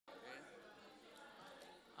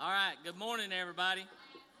All right, good morning, everybody.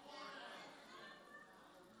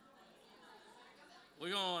 We're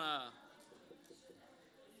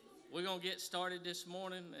gonna get started this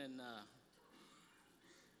morning, and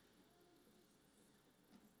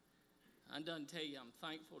I'm done tell you I'm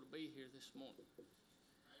thankful to be here this morning.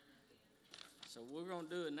 So we're gonna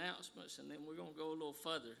do announcements, and then we're gonna go a little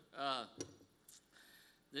further.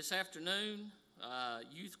 This afternoon,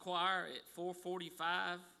 youth choir at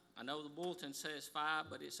 4:45. I know the bulletin says 5,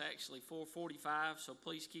 but it's actually 4:45, so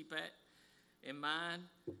please keep that in mind.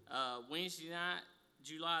 Wednesday night,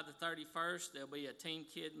 July the 31st, there'll be a Teen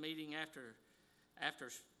Kid meeting after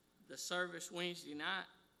the service Wednesday night.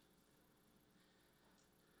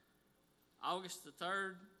 August the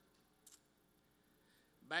 3rd,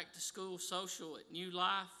 back to school social at New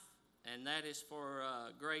Life, and that is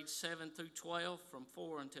for grades 7 through 12 from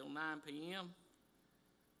 4 until 9 p.m.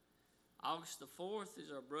 August the 4th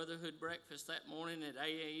is our Brotherhood breakfast that morning at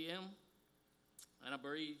 8 a.m. And I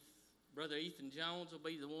believe Brother Ethan Jones will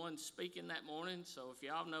be the one speaking that morning. So if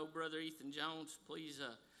y'all know Brother Ethan Jones, please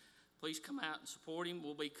come out and support him.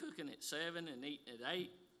 We'll be cooking at 7 and eating at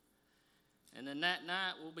 8. And then that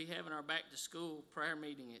night we'll be having our back to school prayer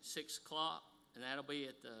meeting at 6 o'clock, and that'll be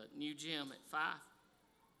at the new gym at 5.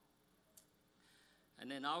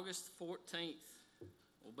 And then August the 14th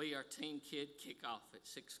will be our Teen Kid kickoff at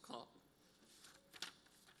 6 o'clock.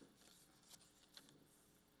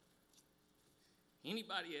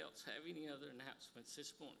 Anybody else have any other announcements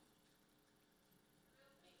this morning?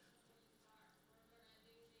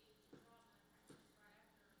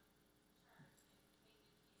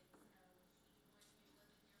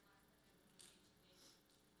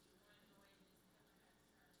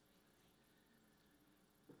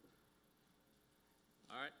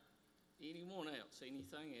 All right. Anyone else?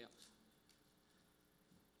 Anything else?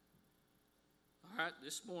 All right.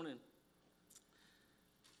 This morning,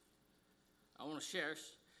 I want to share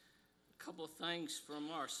a couple of things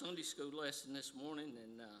from our Sunday school lesson this morning,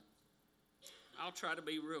 and I'll try to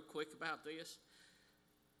be real quick about this.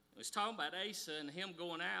 It was talking about Asa and him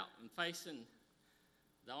going out and facing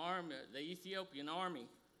the army, the Ethiopian army,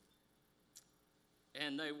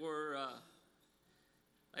 and they were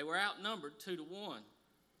outnumbered 2-1.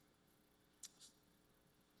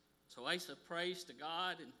 So Asa prays to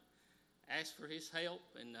God and asks for his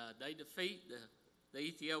help, and they defeat the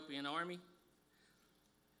Ethiopian army.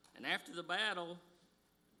 And after the battle,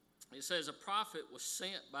 it says a prophet was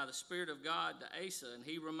sent by the Spirit of God to Asa, and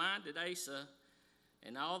he reminded Asa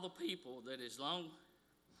and all the people that as long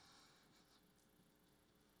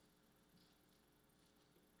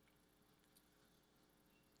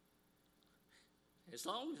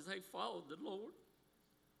as they followed the Lord,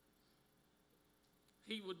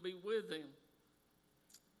 he would be with them.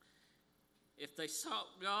 If they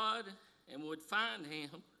sought God and would find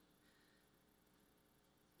him,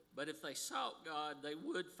 but if they sought God, they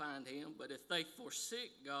would find him. But if they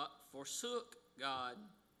forsook God,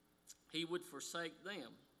 he would forsake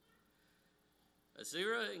them.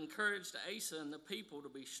 Azariah encouraged Asa and the people to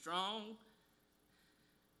be strong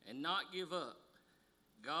and not give up.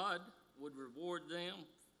 God would reward them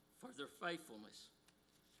for their faithfulness.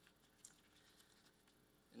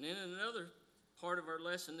 And then in another part of our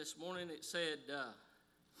lesson this morning, it said,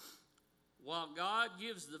 while God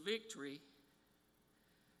gives the victory,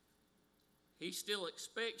 he still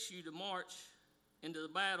expects you to march into the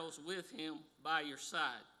battles with him by your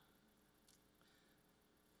side.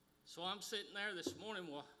 So I'm sitting there this morning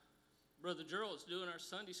while Brother Gerald's doing our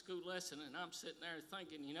Sunday school lesson, and I'm sitting there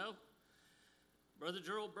thinking, Brother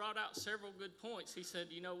Gerald brought out several good points. He said,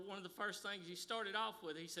 one of the first things he started off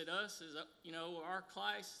with, he said, us is, our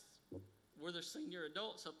class, we're the senior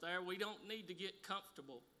adults up there, we don't need to get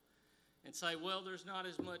comfortable and say, well, there's not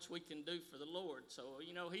as much we can do for the Lord. So,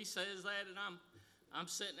 he says that, and I'm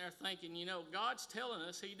sitting there thinking, God's telling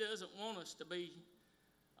us he doesn't want us to be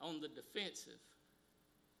on the defensive.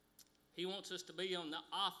 He wants us to be on the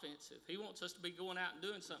offensive. He wants us to be going out and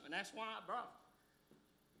doing something. That's why I brought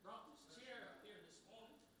this chair up here this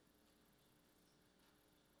morning.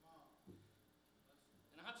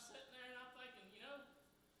 And I'm sitting there and I'm thinking,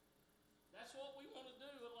 that's what we want to do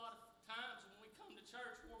a lot of times when we come to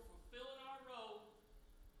church. We're fulfilling our role.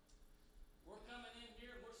 We're coming in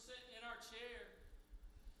here, we're sitting in our chair,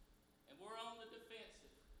 and we're on the defensive.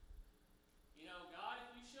 God, if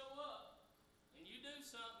you show up and you do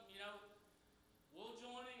something, we'll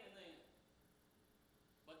join in then.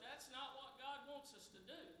 But that's not what God wants us to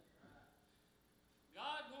do.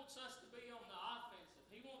 God wants us to be on the offensive.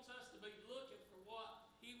 He wants us to be looking for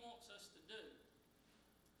what he wants us to do.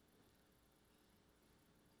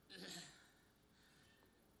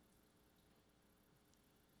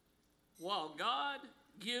 while God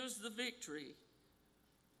gives the victory,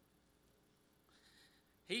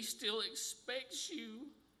 He still expects you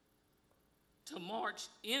to march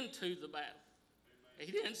into the battle.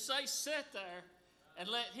 He didn't say sit there and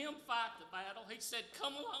let Him fight the battle. He said,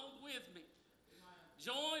 come along with me.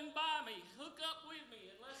 Join by me. Hook up with me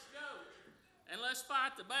and let's go. And let's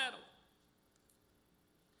fight the battle.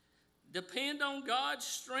 Depend on God's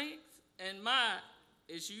strength and might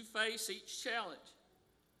as you face each challenge.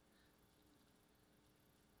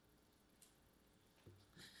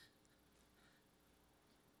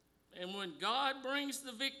 And when God brings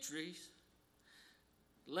the victories,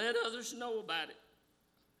 let others know about it.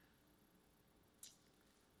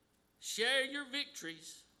 Share your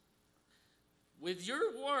victories with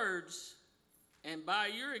your words and by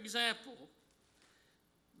your example.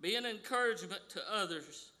 Be an encouragement to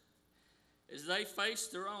others as they face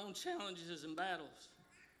their own challenges and battles.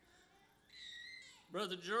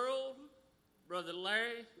 Brother Gerald, Brother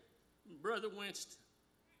Larry, and Brother Winston,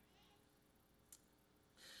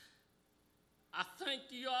 I thank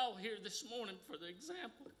you all here this morning for the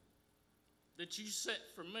example that you set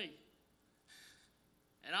for me.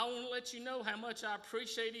 And I want to let you know how much I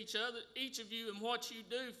appreciate each of you and what you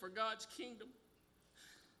do for God's kingdom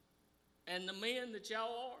and the men that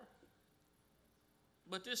y'all are.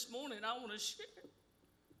 But this morning I want to share.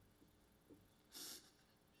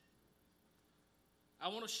 I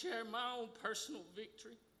want to share my own personal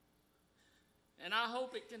victory. And I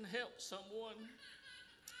hope it can help someone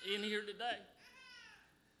in here today.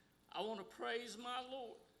 I want to praise my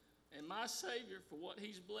Lord and my Savior for what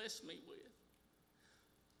He's blessed me with.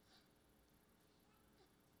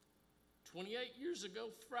 28 years ago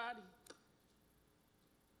Friday,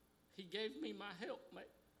 He gave me my helpmate.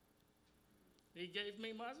 He gave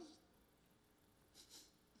me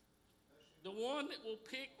the one that will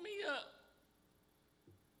pick me up.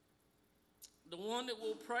 The one that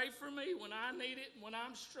will pray for me when I need it and when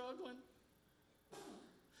I'm struggling.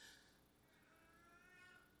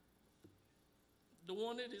 The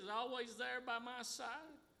one that is always there by my side.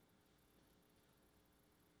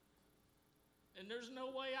 And there's no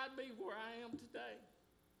way I'd be where I am today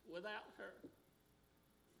without her.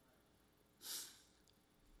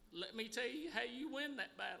 Let me tell you how you win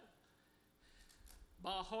that battle.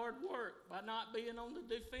 By hard work, by not being on the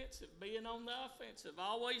defensive, being on the offensive,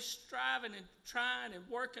 always striving and trying and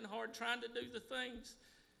working hard, trying to do the things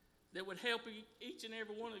that would help each and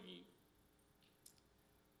every one of you.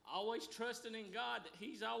 Always trusting in God that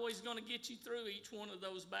He's always going to get you through each one of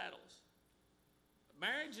those battles.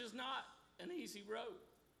 Marriage is not an easy road.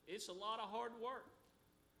 It's a lot of hard work.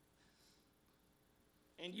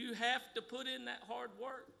 And you have to put in that hard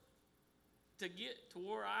work to get to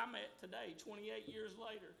where I'm at today, 28 years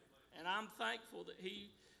later. And I'm thankful that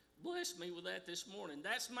He blessed me with that this morning.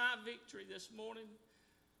 That's my victory this morning.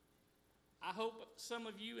 I hope some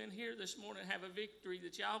of you in here this morning have a victory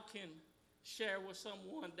that y'all can share with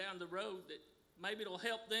someone down the road that maybe it'll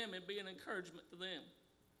help them and be an encouragement to them.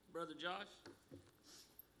 Brother Josh?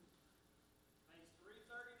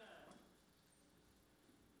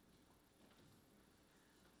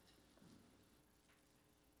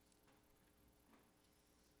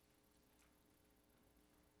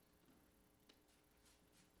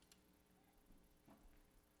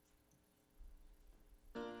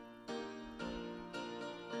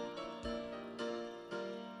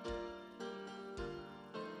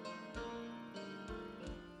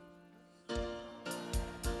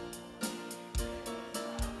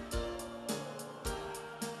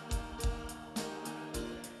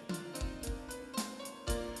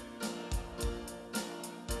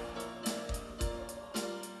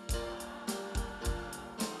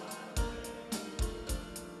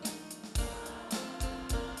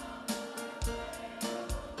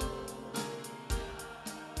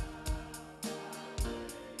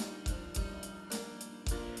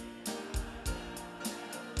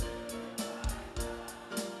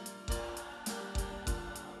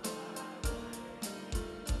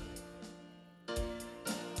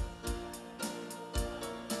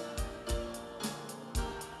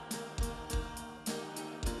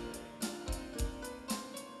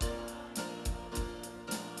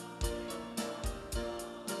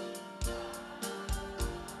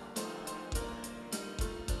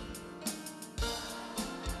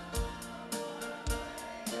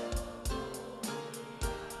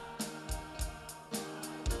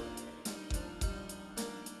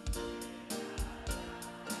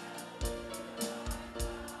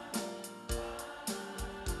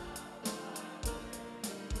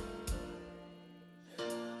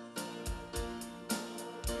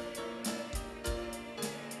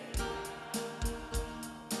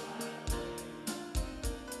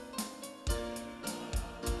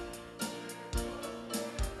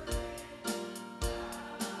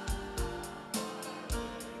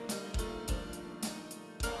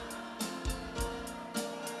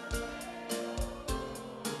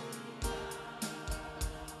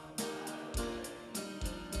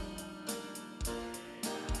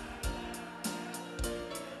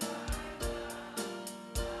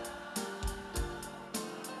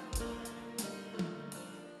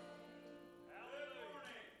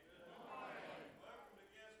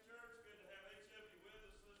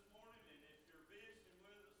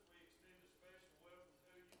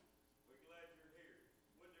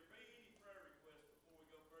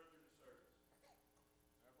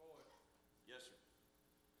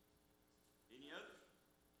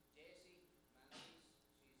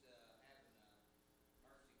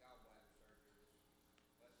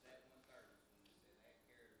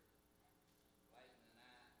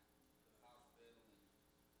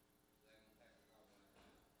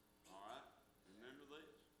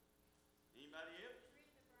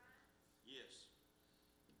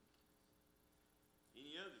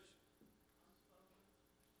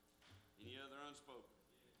 unspoken?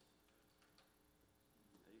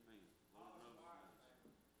 Amen. Lord knows the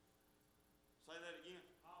names. Say that again.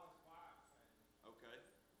 Okay.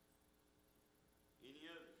 Any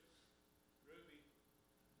others? Ruby.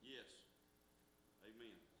 Yes.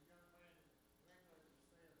 Amen. The young man in England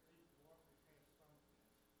said people walking can't stomach him.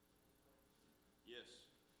 Yes.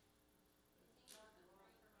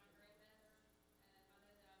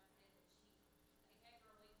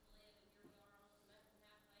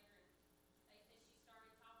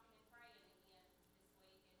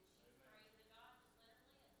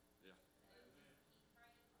 Yeah.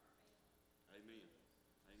 Amen.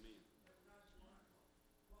 Amen.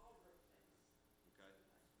 Okay.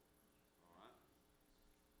 All right.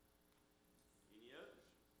 Any others?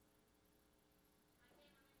 Okay.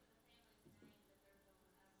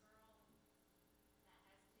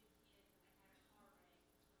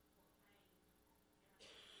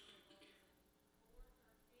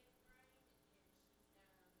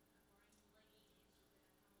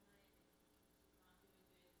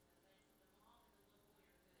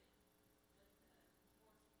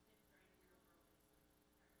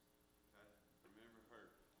 Remember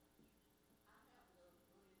her.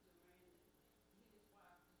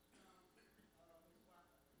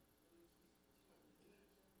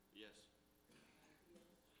 Yes. Yeah.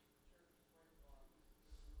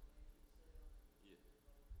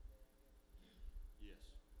 Yes.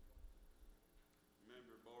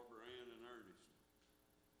 Remember Barbara Ann and Ernest.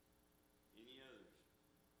 Any others?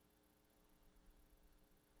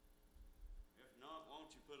 If not, why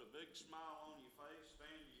don't you put a big smile on your face,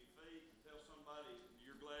 stand to your feet, and tell somebody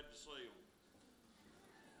you're glad to see them.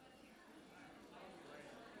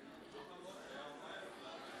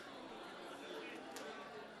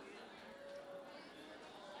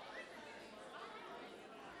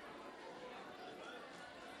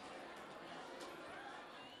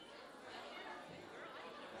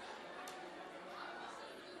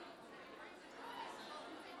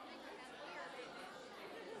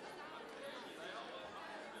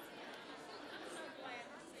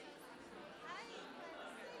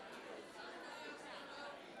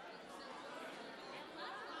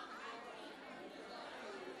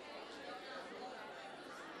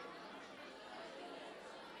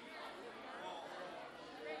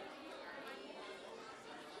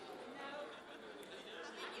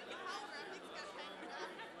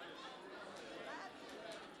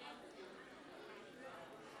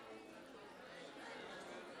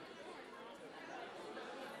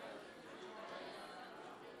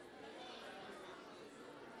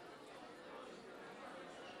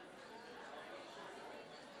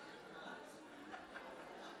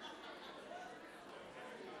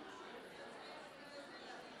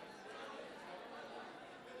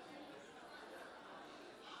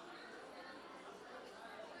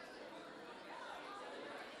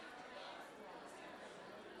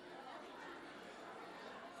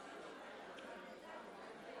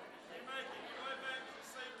 Hey, Mike, can you go back to the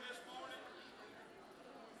seat this morning?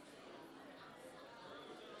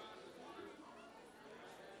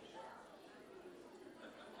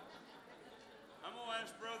 I'm going to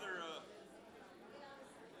ask Brother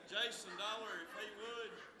Jason Dollar if he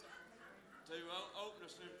would to open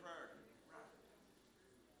us in prayer.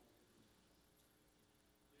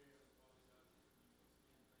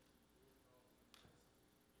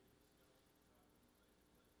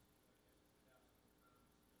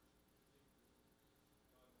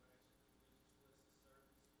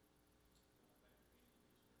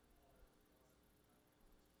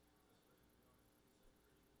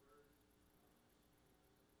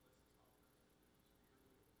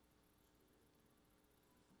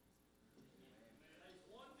 Page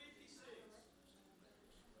 157.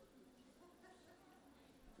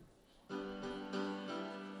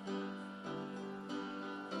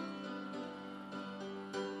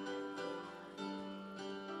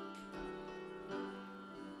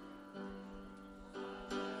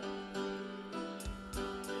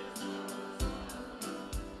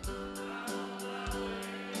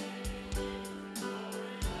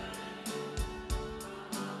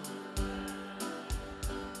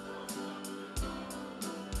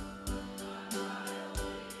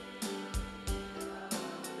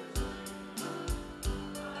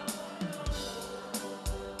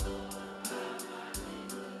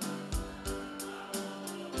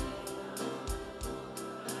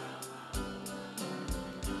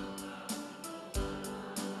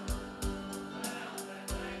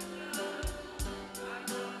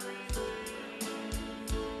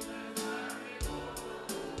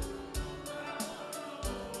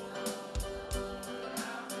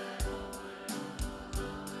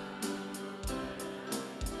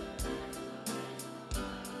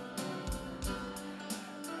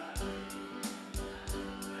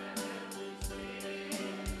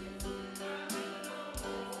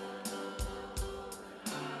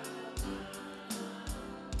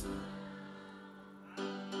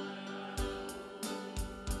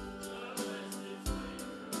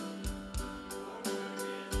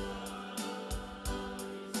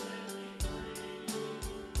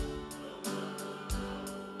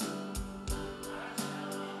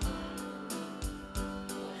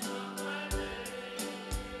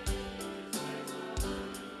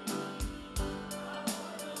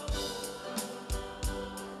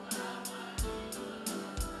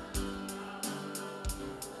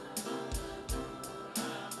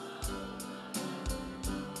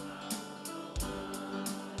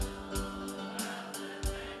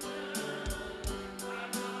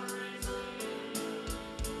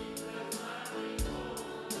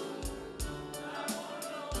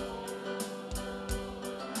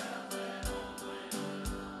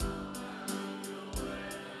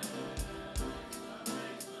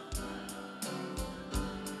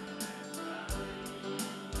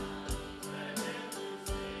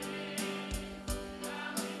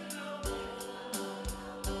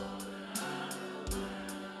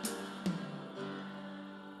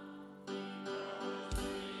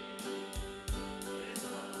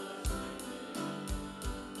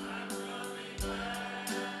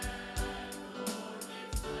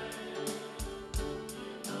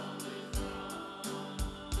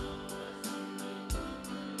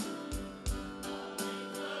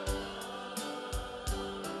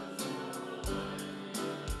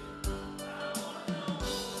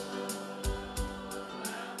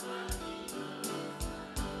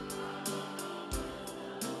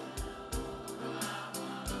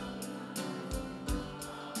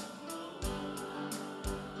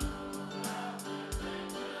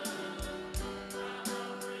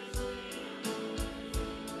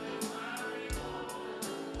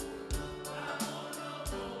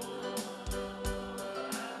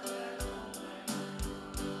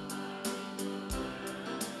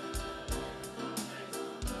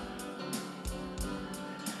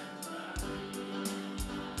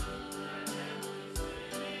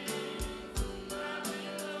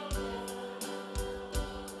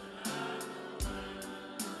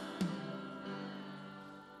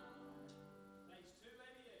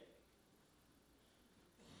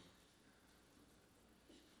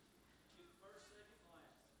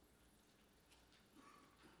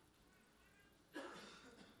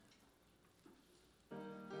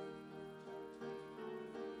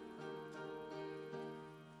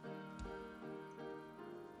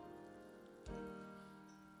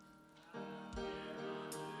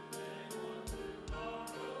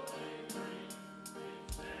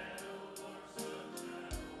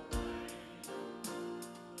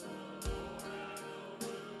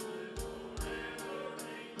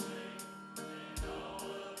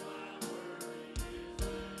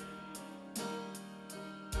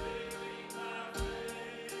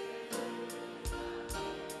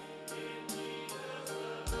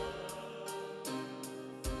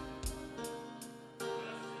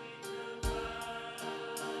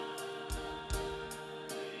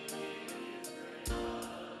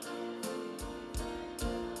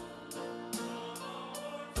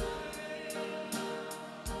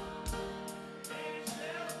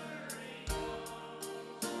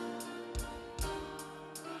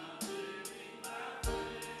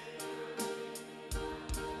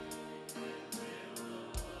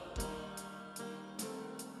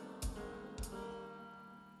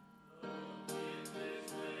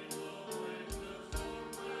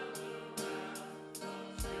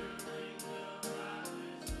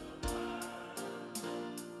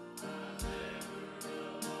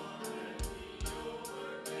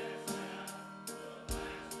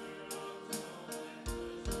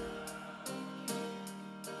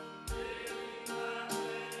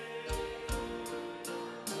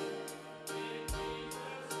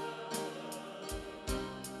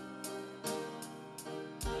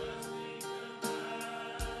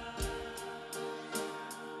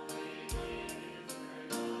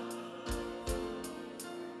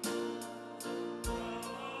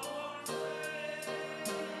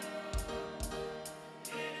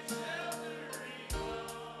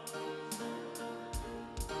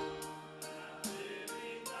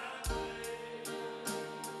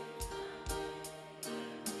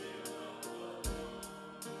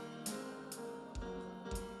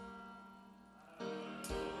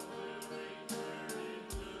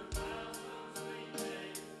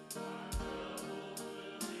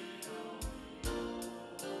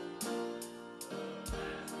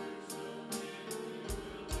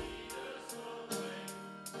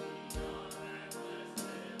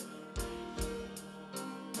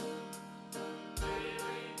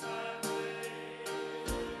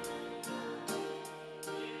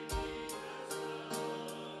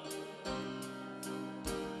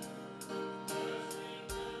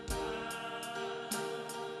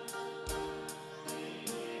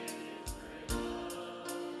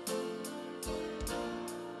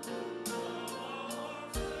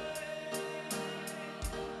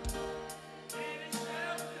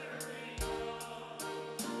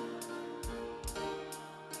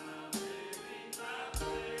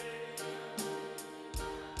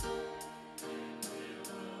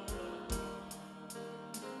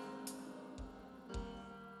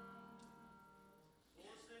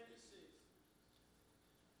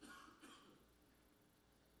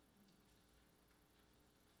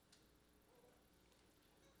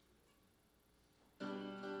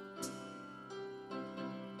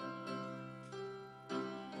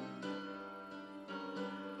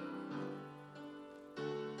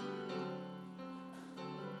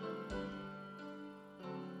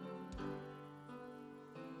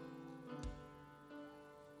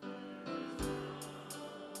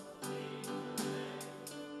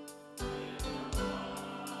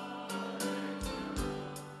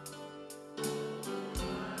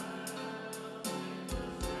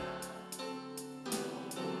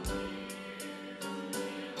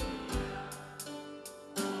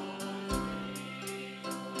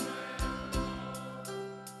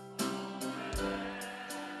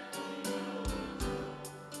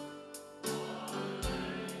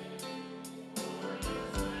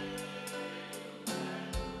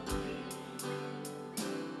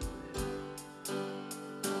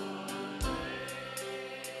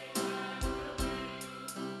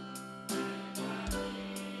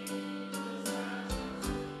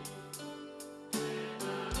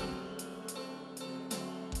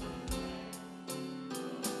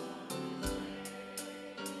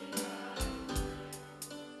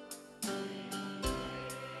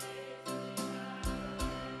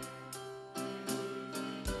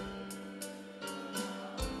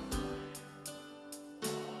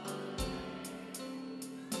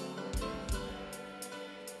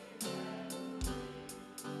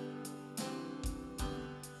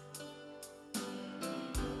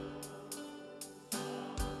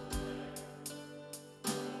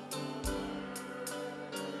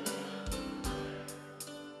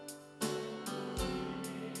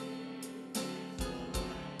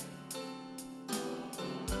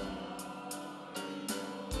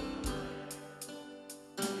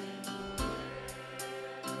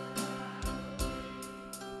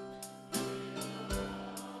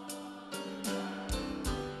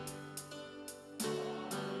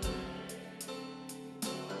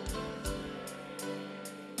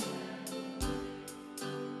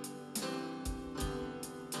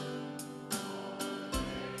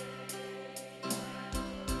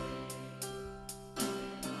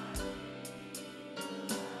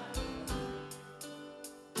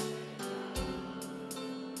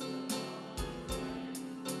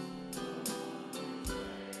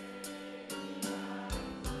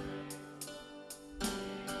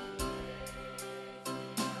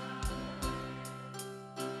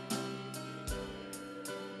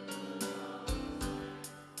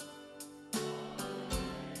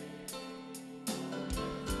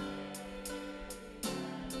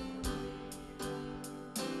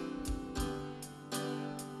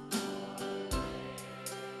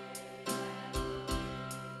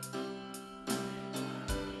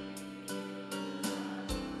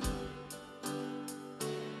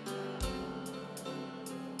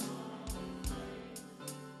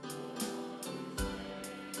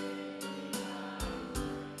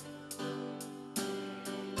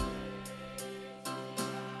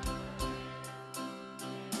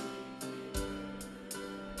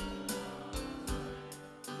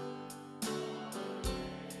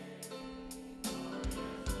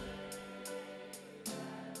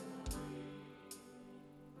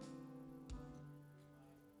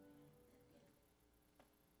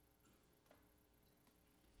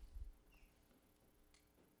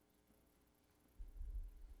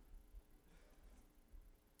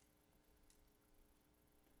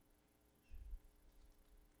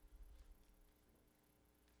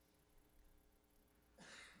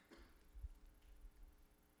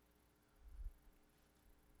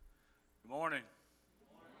 Morning.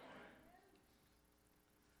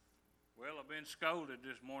 Well, I've been scolded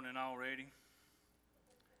this morning already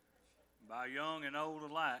by young and old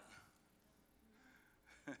alike.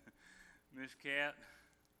 Miss Cat,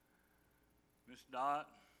 Miss Dot,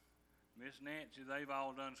 Miss Nancy, they've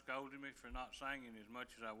all done scolded me for not singing as much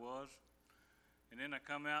as I was. And then I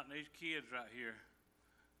come out and these kids right here,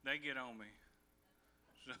 they get on me.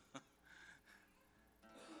 So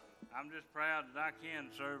I'm just proud that I can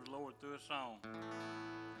serve the Lord through a song.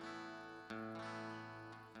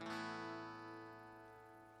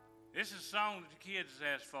 This is a song that the kids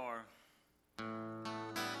asked for.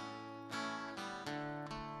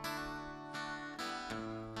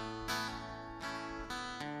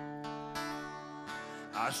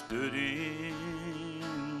 I stood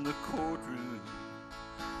in the courtroom,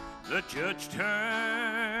 the judge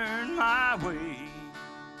turned my way.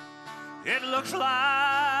 It looks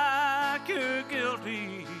like you're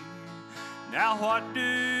guilty. Now what do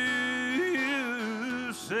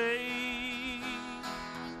you say?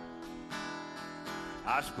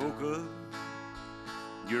 I spoke up,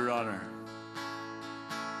 Your Honor,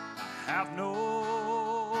 I have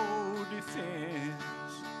no defense.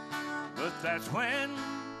 But that's when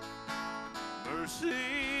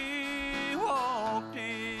mercy walked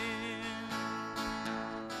in.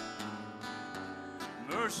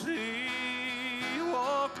 Mercy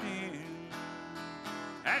walked in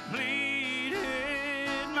and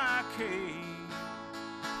pleaded my case,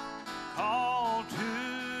 called to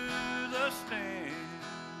the stand,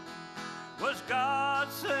 was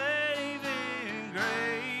God's saving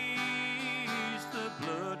grace. The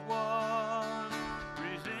blood was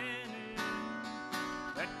presented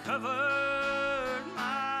that covered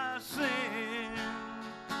my sin,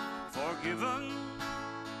 forgiven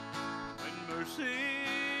when mercy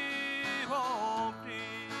walked in.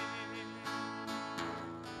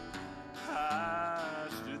 I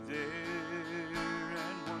stood there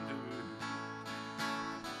and wondered,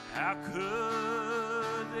 how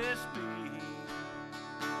could this be?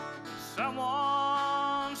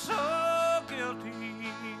 Someone so guilty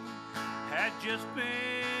had just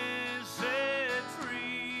been set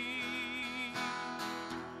free.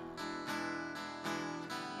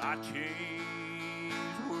 My chains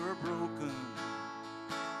were broken,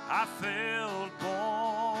 I felt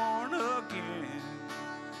born again.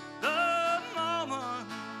 The moment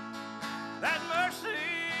that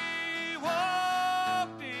mercy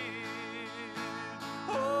walked in,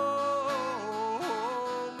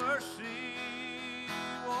 oh, mercy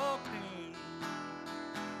walked in,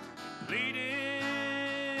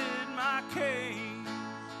 pleaded my case,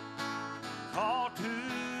 called to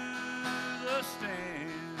the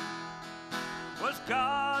stand, was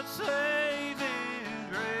God's saving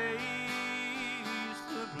grace.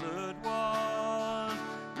 The blood was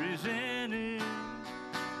presented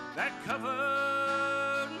that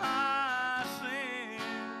covered my sin,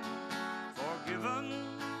 forgiven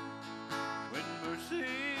when mercy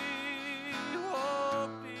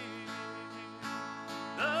walked in.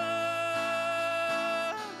 The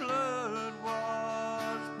blood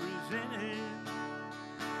was presented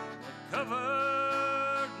that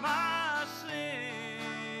covered my sins,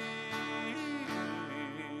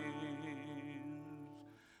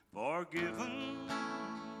 forgiven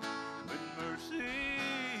when mercy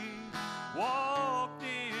walked in.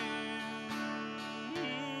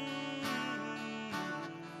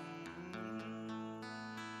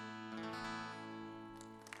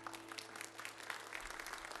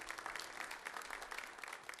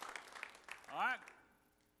 All right,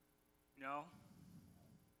 y'all,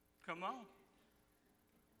 come on.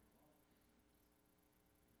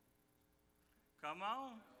 Come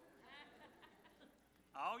on.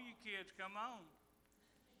 All you kids, come on.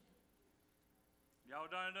 Y'all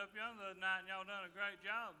done it up yonder the other night, and y'all done a great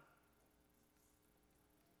job.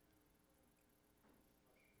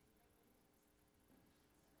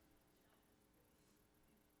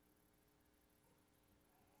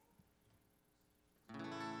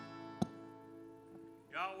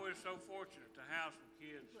 Y'all, we're so fortunate to have some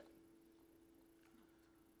kids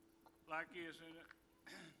like this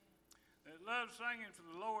that love singing for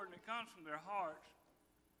the Lord, and it comes from their hearts.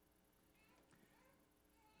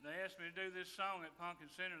 They asked me to do this song at Pumpkin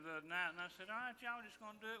Center the other night, and I said, all right, y'all just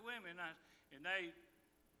going to do it with me.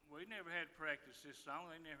 We never had practiced this song.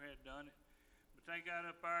 They never had done it. But they got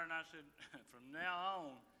up there, and I said, from now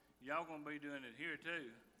on, y'all going to be doing it here too.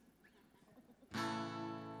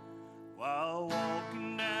 While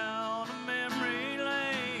walking down a memory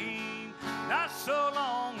lane, not so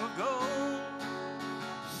long ago,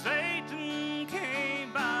 Satan came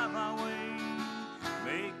by my way,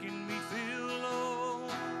 making me feel low.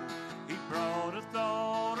 He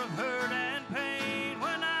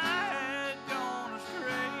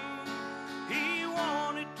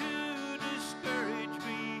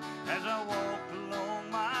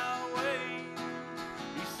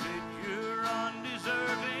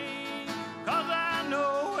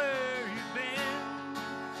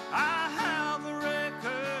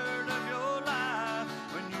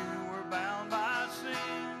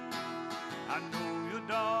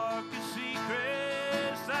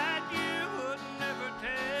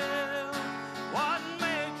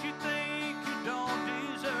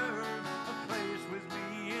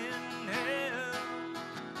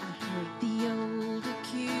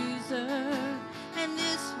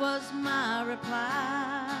I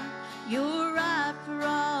reply, you're right for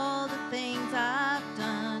all the things I've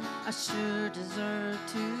done. I sure deserve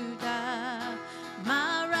to die.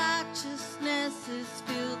 My righteousness is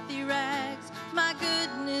filthy rags. My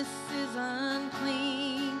goodness is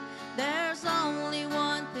unclean. There's only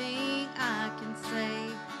one thing I can say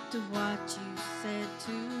to what you said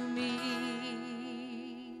to me.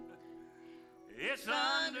 It's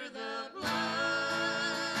under the blood.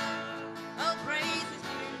 Oh, praise His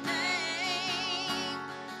new name.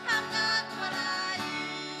 I'm not what I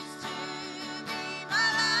used to be. My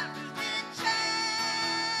life has been changed.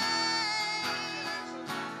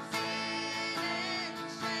 Sin and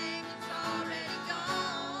shame, it's already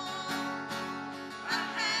gone. I'm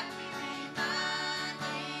happy reminding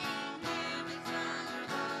Him it's under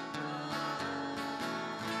the blood.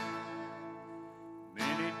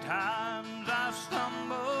 Many times I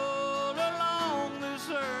stumbled along this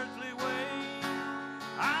earthly way.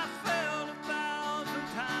 I fell 1,000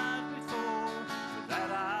 times before, for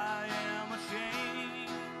that I am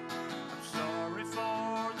ashamed. I'm sorry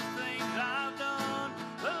for the things I've done.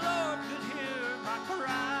 The Lord could hear my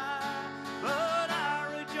cry, but I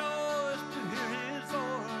rejoice to hear His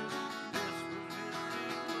voice. This was His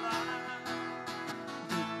reply.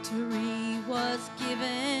 Victory was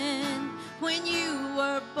given when you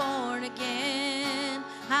were born again.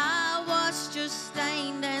 I washed your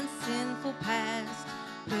stained and sinful past,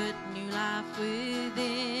 put new life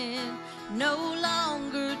within. No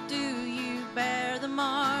longer do you bear the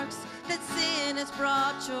marks that sin has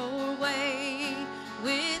brought your way.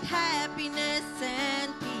 With happiness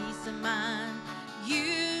and peace of mind,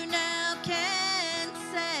 you now can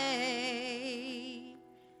say,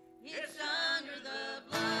 it's under the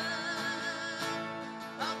blood.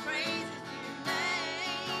 Oh, praise His new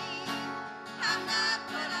name. I'm not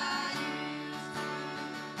what I used to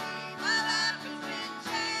be. My life has been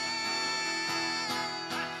changed.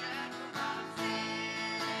 My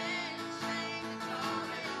sin and shame, it's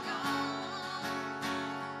already gone.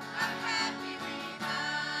 I'm happy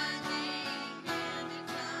reminding Him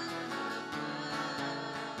it's under the blood.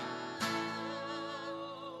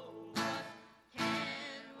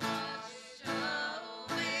 Can wash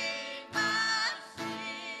away my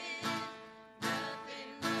sin.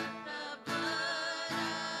 Nothing but the blood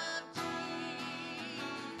of Jesus.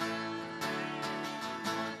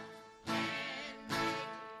 Can make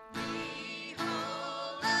me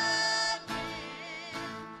whole again.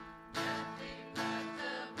 Nothing but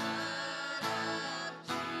the blood of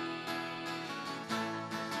Jesus.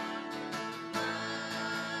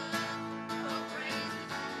 Oh, praise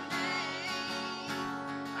His name.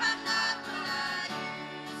 I'm not what I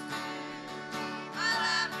used to be. My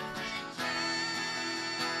life has been changed.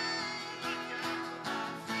 My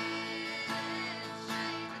sin and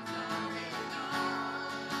shame, it's already gone.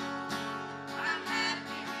 I'm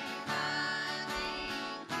happy reminding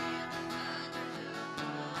Him it's under the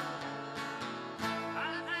blood.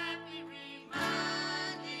 I'm happy reminding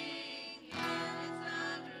Him it's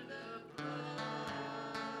under the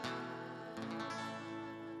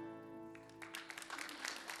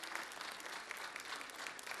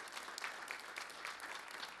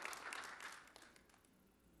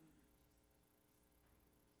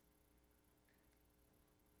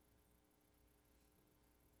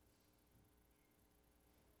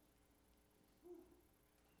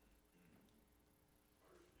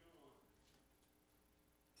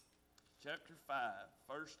Chapter 5,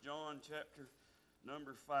 1 John chapter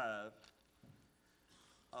number 5.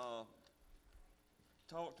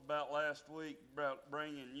 Talked about last week about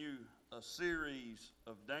bringing you a series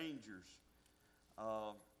of dangers.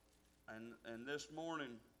 And this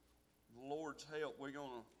morning, with the Lord's help, we're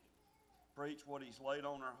going to preach what He's laid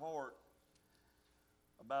on our heart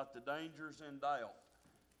about the dangers in doubt.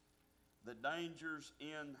 The dangers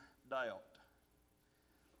in doubt.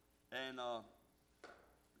 And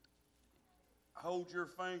hold your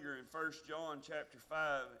finger in 1 John chapter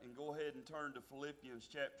 5 and go ahead and turn to Philippians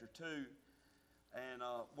chapter 2. And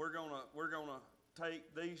we're gonna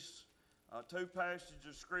take these two passages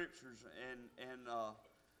of scriptures and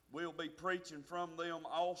we'll be preaching from them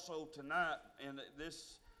also tonight. And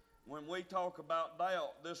this, when we talk about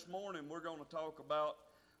doubt this morning, we're going to talk about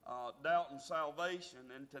doubt and salvation,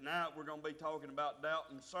 and tonight we're going to be talking about doubt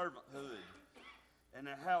and servanthood. And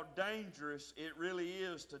how dangerous it really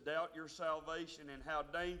is to doubt your salvation, and how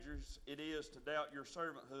dangerous it is to doubt your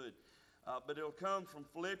servanthood. But it'll come from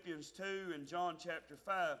Philippians 2 and John chapter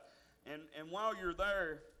 5. And while you're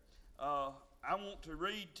there, I want to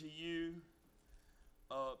read to you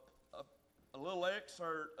a little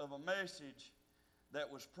excerpt of a message that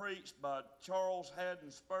was preached by Charles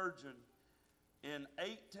Haddon Spurgeon in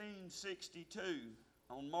 1862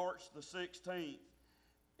 on March the 16th,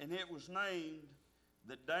 and it was named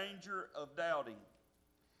The Danger of Doubting.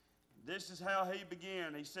 This is how he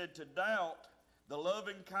began. He said, "To doubt the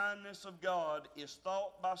loving kindness of God is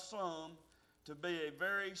thought by some to be a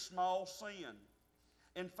very small sin.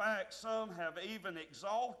 In fact, some have even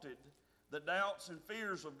exalted the doubts and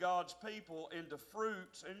fears of God's people into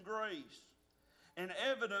fruits and grace, and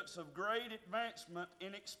evidence of great advancement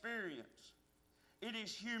in experience. It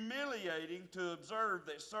is humiliating to observe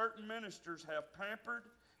that certain ministers have pampered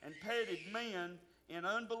and petted men in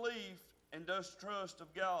unbelief and distrust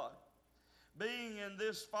of God, being in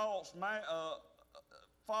this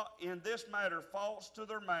matter false to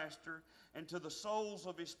their master and to the souls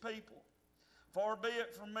of his people. Far be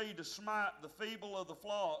it from me to smite the feeble of the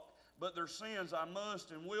flock, but their sins I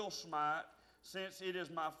must and will smite, since it is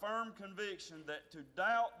my firm conviction that to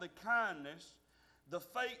doubt the kindness, the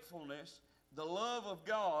faithfulness, the love of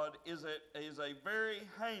God is a very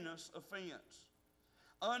heinous offense.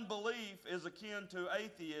 Unbelief is akin to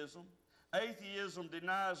atheism. Atheism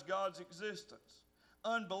denies God's existence.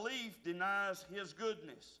 Unbelief denies His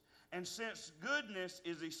goodness. And since goodness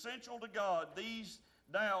is essential to God, these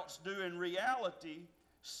doubts do in reality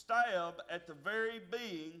stab at the very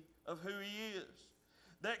being of who He is.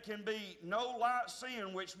 That can be no light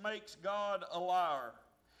sin which makes God a liar.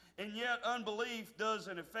 And yet unbelief does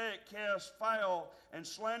in effect cast foul and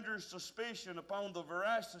slanderous suspicion upon the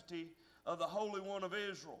veracity of the Holy One of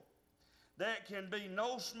Israel. That can be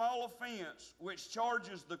no small offense which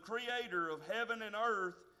charges the Creator of heaven and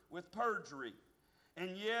earth with perjury.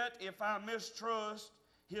 And yet if I mistrust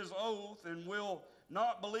His oath and will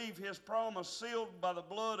not believe His promise sealed by the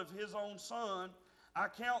blood of His own Son, I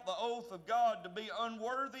count the oath of God to be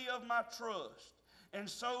unworthy of my trust. And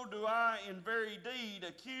so do I in very deed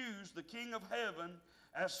accuse the King of heaven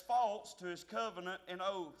as false to His covenant and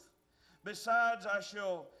oath. Besides, I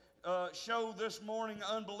shall show this morning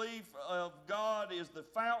unbelief of God is the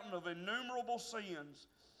fountain of innumerable sins.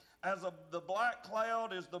 As the black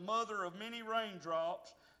cloud is the mother of many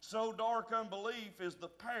raindrops, so dark unbelief is the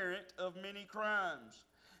parent of many crimes.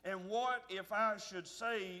 And what if I should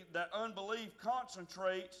say that unbelief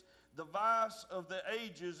concentrates the vice of the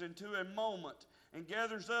ages into a moment and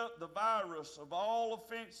gathers up the virus of all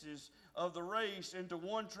offenses of the race into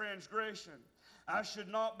one transgression? I should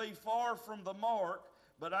not be far from the mark,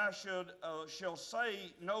 but I shall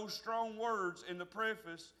say no strong words in the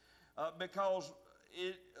preface because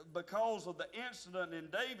of the incident in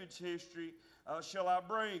David's history shall I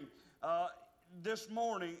bring this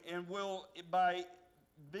morning, and will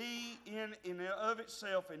be in and of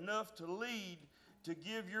itself enough to lead to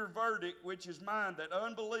give your verdict, which is mine, that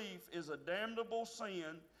unbelief is a damnable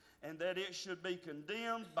sin, and that it should be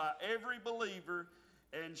condemned by every believer,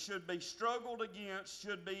 and should be struggled against,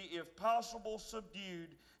 should be, if possible,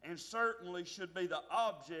 subdued, and certainly should be the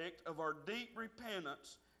object of our deep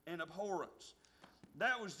repentance and abhorrence.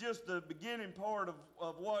 That was just the beginning part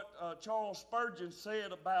of what Charles Spurgeon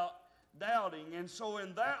said about doubting. And so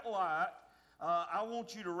in that light, I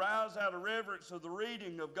want you to rise out of reverence of the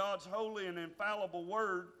reading of God's holy and infallible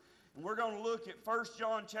word. And we're going to look at 1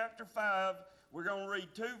 John chapter 5. We're going to read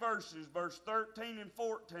two verses, verse 13 and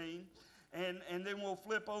 14. And then we'll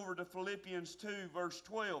flip over to Philippians 2, verse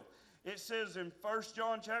 12. It says in 1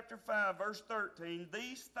 John chapter 5, verse 13,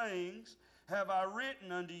 "These things have I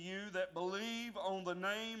written unto you that believe on the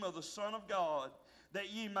name of the Son of God, that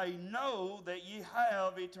ye may know that ye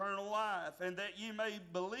have eternal life, and that ye may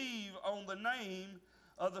believe on the name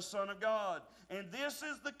of the Son of God. And this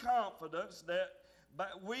is the confidence that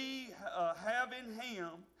we have in Him,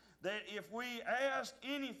 that if we ask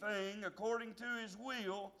anything according to His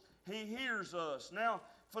will, He hears us." Now,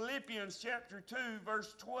 Philippians chapter 2,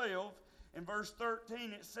 verse 12 and verse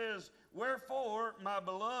 13, it says, "Wherefore, my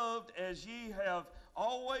beloved, as ye have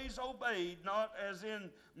always obeyed, not as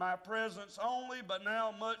in my presence only, but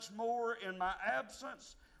now much more in my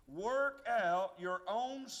absence, work out your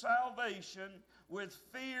own salvation with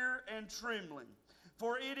fear and trembling.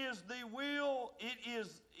 For it is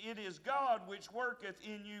God which worketh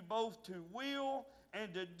in you both to will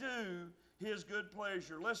and to do His good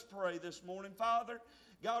pleasure." Let's pray this morning. Father,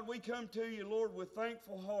 God, we come to you, Lord, with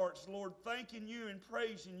thankful hearts, Lord, thanking you and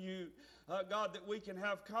praising you, God, that we can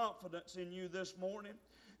have confidence in you this morning.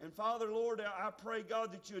 And Father, Lord, I pray,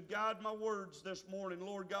 God, that you would guide my words this morning.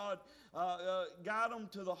 Lord God, guide them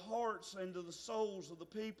to the hearts and to the souls of the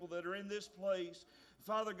people that are in this place.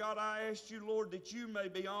 Father God, I ask you, Lord, that you may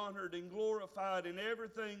be honored and glorified in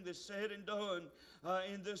everything that's said and done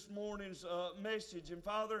in this morning's message. And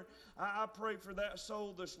Father, I pray for that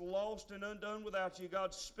soul that's lost and undone without you.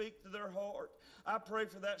 God, speak to their heart. I pray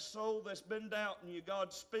for that soul that's been doubting you.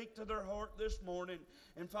 God, speak to their heart this morning.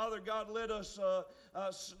 And Father God, let us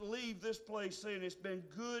leave this place saying it's been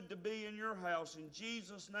good to be in your house. In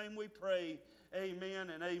Jesus' name we pray. Amen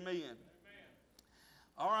and amen.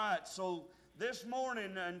 All right, so this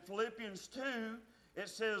morning in Philippians 2, it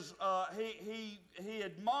says he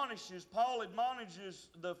admonishes, Paul admonishes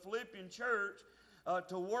the Philippian church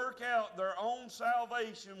to work out their own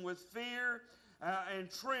salvation with fear and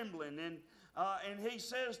trembling. And he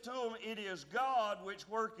says to them, it is God which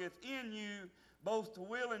worketh in you both to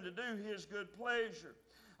will and to do his good pleasure.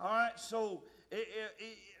 All right, so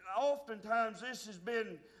oftentimes this has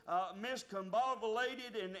been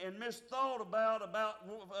miscombobulated and misthought about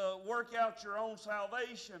work out your own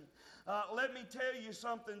salvation. Let me tell you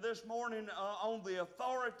something this morning on the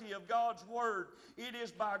authority of God's Word. It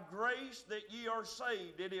is by grace that ye are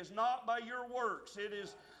saved. It is not by your works. It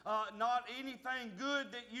is not anything good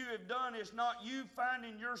that you have done. It's not you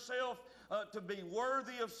finding yourself to be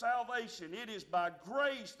worthy of salvation. It is by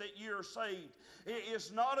grace that you are saved.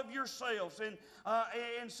 It's not of yourselves.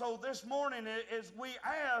 And so this morning, as we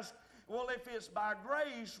ask, well, if it's by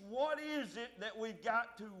grace, what is it that we've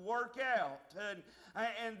got to work out?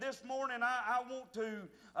 And this morning, I want to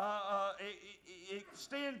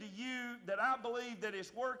extend to you that I believe that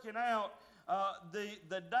it's working out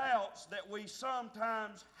the doubts that we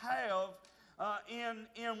sometimes have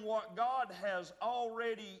in what God has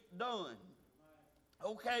already done.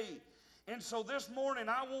 Okay, and so this morning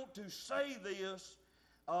I want to say this,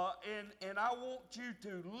 and I want you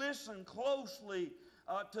to listen closely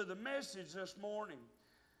to the message this morning.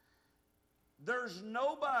 There's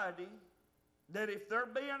nobody that, if they're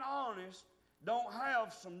being honest, don't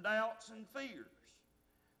have some doubts and fears.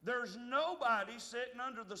 There's nobody sitting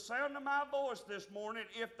under the sound of my voice this morning,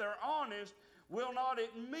 if they're honest, will not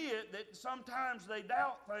admit that sometimes they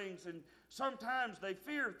doubt things and sometimes they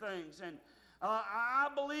fear things. And I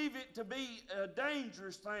believe it to be a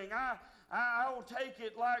dangerous thing. I will take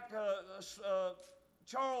it like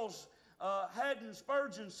Charles Haddon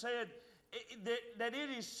Spurgeon said, that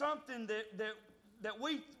it is something that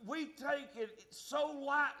we take it so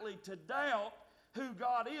lightly to doubt who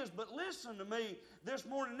God is. But listen to me this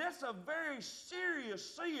morning, that's a very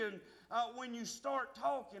serious sin when you start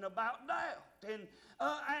talking about doubt.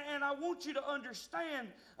 And I want you to understand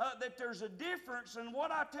that there's a difference in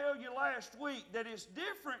what I tell you last week, that it's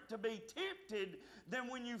different to be tempted than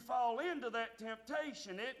when you fall into that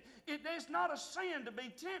temptation. It's not a sin to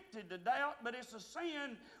be tempted to doubt, but it's a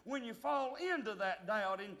sin when you fall into that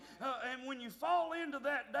doubt. And when you fall into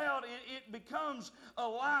that doubt, it becomes a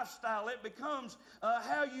lifestyle. It becomes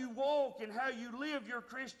how you walk and how you live your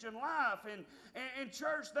Christian life. And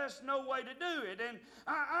church, that's no way to do it. And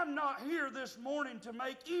I'm not here this morning to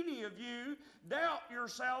make any of you doubt your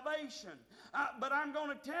salvation. But I'm going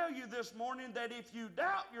to tell you this morning that if you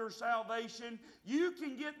doubt your salvation, you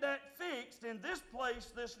can get that fixed in this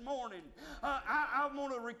place this morning. I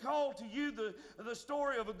want to recall to you the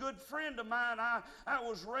story of a good friend of mine. I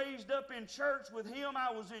was raised up in church with him.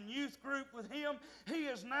 I was in youth group with him. He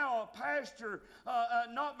is now a pastor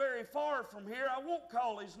not very far from here. I won't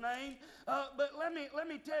call his name, but let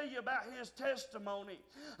me tell you about his testimony.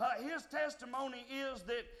 His testimony is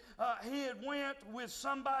that he had went with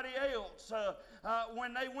somebody else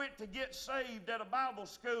when they went to get saved at a Bible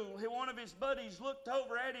school. One of his buddies looked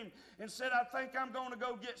over at him and said, I think I'm going to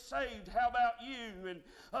go get saved. How about you? And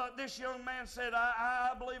this young man said,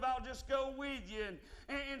 I believe I'll just go with you.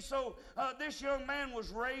 And so this young man was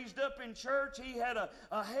raised up in church. He had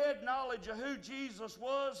a head knowledge of who Jesus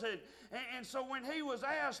was. And so when he was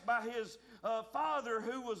asked by his father,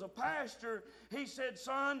 who was a pastor, he said,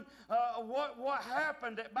 son, what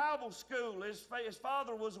happened at Bible school? His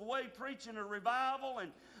father was away preaching a revival,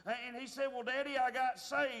 and he said, well, Daddy, I got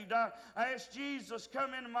saved. I asked Jesus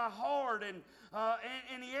come into my heart, and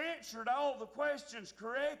he answered all the questions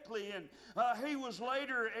correctly. And he was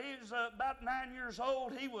about 9 years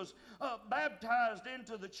old. He was baptized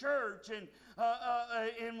into the church and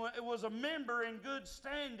was a member in good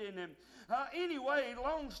standing. And anyway,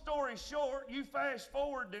 long story short, you fast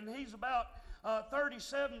forward, and he's about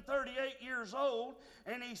 37, 38 years old,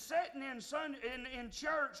 and he's sitting in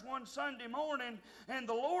church one Sunday morning, and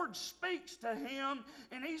the Lord speaks to him,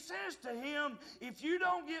 and he says to him, if you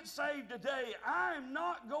don't get saved today, I'm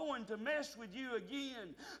not going to mess with you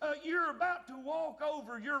again. You're about to walk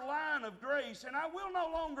over your line of grace, and I will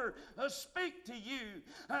no longer speak to you.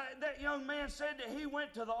 That young man said that he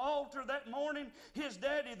went to the altar that morning. His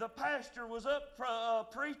daddy, the pastor, was up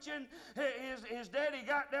preaching. His daddy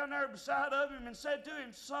got down there beside of of him and said to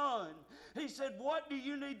him, "Son," he said, "what do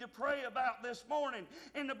you need to pray about this morning?"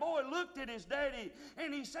 And the boy looked at his daddy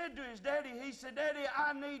and he said to his daddy, he said, "Daddy,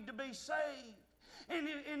 I need to be saved."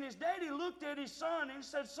 And his daddy looked at his son and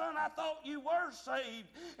said, "Son, I thought you were saved."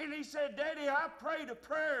 And he said, "Daddy, I prayed a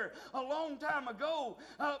prayer a long time ago,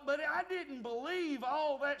 but I didn't believe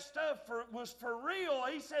all that stuff was for real."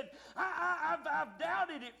 He said, I've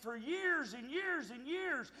doubted it for years and years and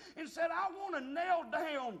years, and said, "I want to nail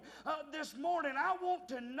down this morning. I want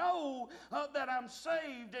to know that I'm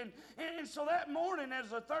saved." And so that morning,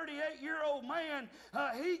 as a 38-year-old man,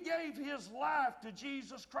 he gave his life to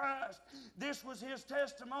Jesus Christ. This was his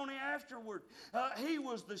testimony afterward. He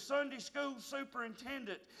was the Sunday school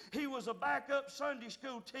superintendent. He was a backup Sunday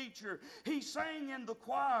school teacher. He sang in the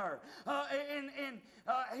choir.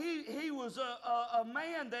 He was a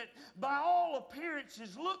man that by all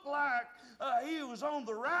appearances looked like he was on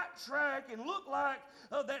the right track and looked like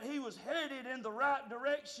that he was headed in the right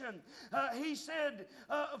direction. He said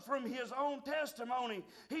from his own testimony,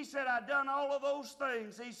 he said, "I done all of those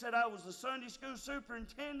things." He said, "I was the Sunday school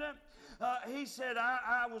superintendent." He said,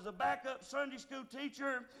 I was a backup Sunday school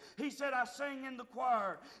teacher. He said, "I sang in the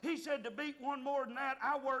choir." He said, to beat one more than that,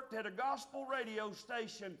 I worked at a gospel radio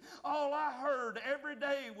station. All I heard every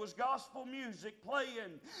day was gospel music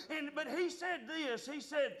playing. But he said this, he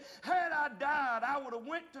said, "Had I died, I would have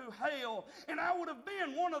went to hell, and I would have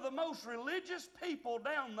been one of the most religious people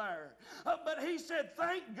down there." But he said,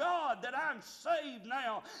 "Thank God that I'm saved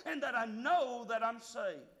now, and that I know that I'm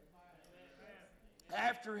saved."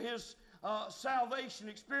 After his salvation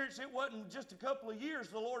experience, it wasn't just a couple of years,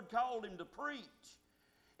 the Lord called him to preach.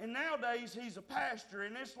 And nowadays he's a pastor,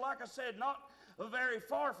 and it's, like I said, not very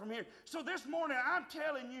far from here. So this morning I'm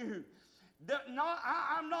telling you that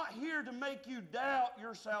I'm not here to make you doubt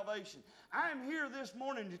your salvation. I'm here this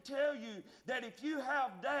morning to tell you that if you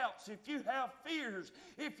have doubts, if you have fears,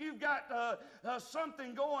 if you've got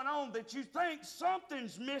something going on that you think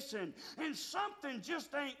something's missing and something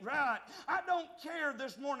just ain't right, I don't care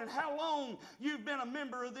this morning how long you've been a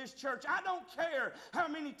member of this church. I don't care how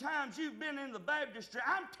many times you've been in the baptistry.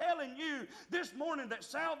 I'm telling you this morning that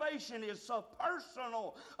salvation is a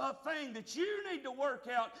personal thing that you need to work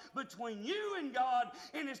out between you and God,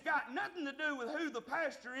 and it's got nothing to do with who the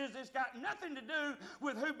pastor is. It's got nothing to do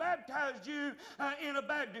with who baptized you in a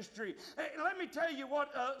baptistry. Let me tell you what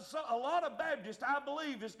a lot of Baptists, I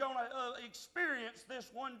believe, is going to experience this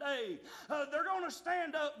one day. They're going to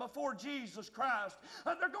stand up before Jesus Christ.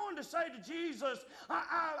 They're going to say to Jesus,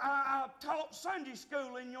 I taught Sunday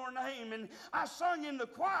school in your name, and I sung in the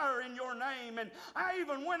choir in your name, and I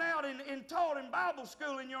even went out and taught in Bible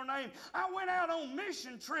school in your name. I went out on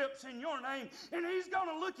mission trips in your name. And he's going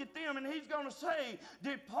to look at them and he's going to say,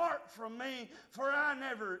 "Depart from me, for I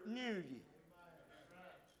never knew you."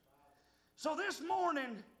 So this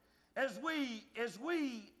morning, as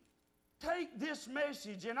we take this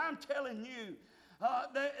message, and I'm telling you,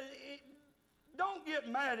 don't get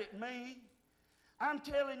mad at me. I'm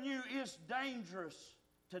telling you, it's dangerous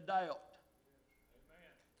to doubt.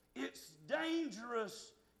 It's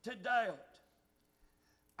dangerous to doubt.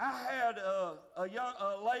 I had a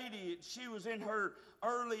lady, she was in her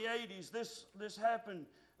early 80s. This happened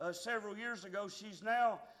several years ago. She's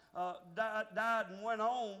now died and went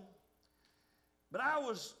on. But I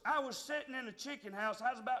was sitting in a chicken house. I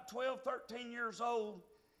was about 12, 13 years old.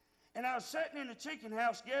 And I was sitting in a chicken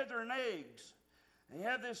house gathering eggs. And you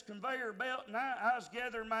have this conveyor belt, and I was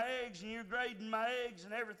gathering my eggs, and you're grading my eggs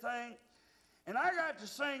and everything. And I got to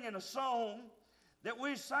singing a song that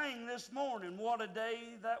we sang this morning. What a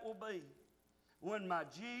day that will be when my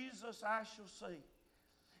Jesus I shall see.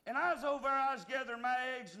 And I was over there, I was gathering my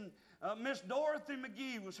eggs, and Miss Dorothy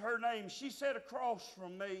McGee was her name. She sat across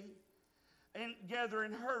from me and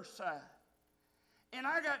gathering her side. And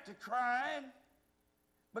I got to crying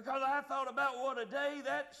because I thought about what a day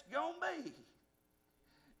that's going to be.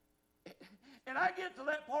 And I get to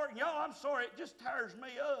that part, and y'all, I'm sorry, it just tears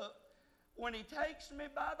me up when he takes me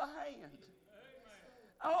by the hand.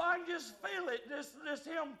 Oh, I can just feel it, just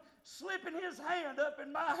him slipping his hand up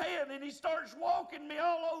in my hand, and he starts walking me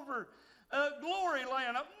all over glory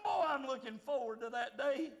land. Boy, I'm looking forward to that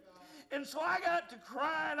day. And so I got to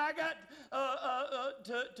crying. I got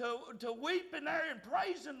to weeping there and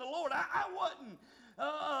praising the Lord. I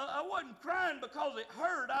wasn't crying because it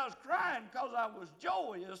hurt. I was crying because I was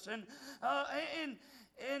joyous. And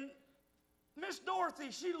Miss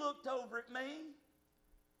Dorothy, she looked over at me.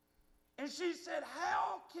 And she said,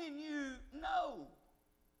 "How can you know?"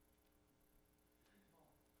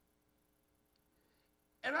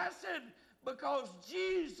 And I said, "Because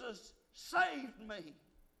Jesus saved me.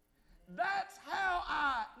 That's how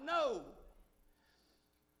I know."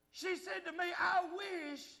 She said to me, I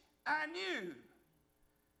wish I knew.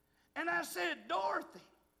 And I said, Dorothy,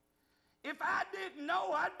 if I didn't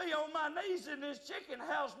know, I'd be on my knees in this chicken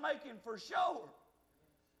house making for sure.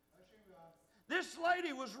 This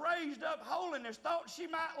lady was raised up holiness, thought she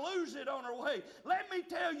might lose it on her way. Let me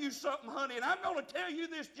tell you something, honey, and I'm going to tell you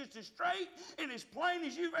this just as straight and as plain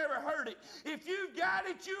as you've ever heard it. If you've got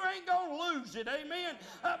it, you ain't going to lose it, amen?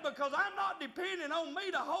 Because I'm not depending on me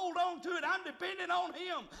to hold on to it. I'm depending on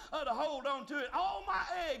Him to hold on to it. All my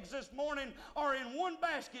eggs this morning are in one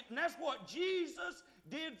basket, and that's what Jesus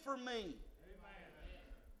did for me. Amen.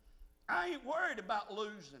 I ain't worried about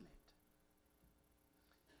losing it.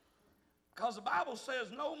 Because the Bible says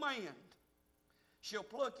no man shall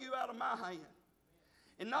pluck you out of my hand.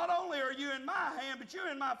 And not only are you in my hand, but you're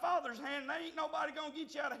in my Father's hand, and there ain't nobody going to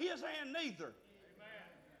get you out of His hand neither. Amen.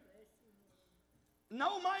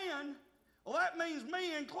 No man, well, that means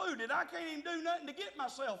me included. I can't even do nothing to get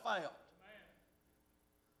myself out.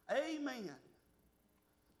 Amen. Amen.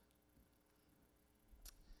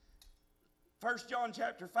 1 John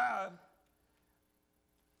chapter 5,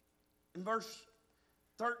 in verse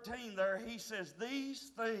 13 there, he says,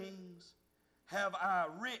 these things have I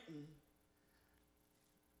written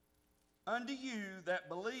unto you that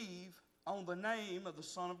believe on the name of the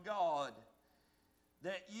Son of God,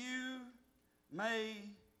 that you may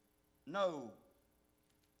know.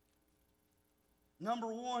 Number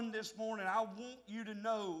one this morning, I want you to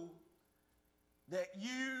know that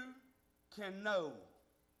you can know.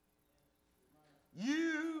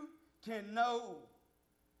 You can know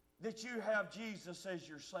that you have Jesus as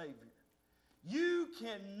your Savior. You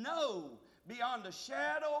can know beyond a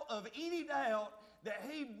shadow of any doubt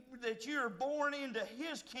that you're born into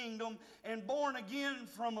His kingdom and born again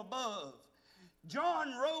from above.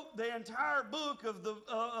 John wrote the entire book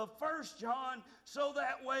of 1 John so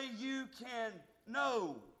that way you can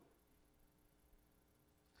know.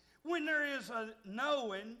 When there is a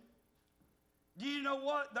knowing, do you know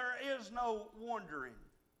what? There is no wondering.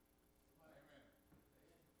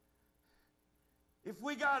 If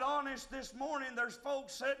we got honest this morning, there's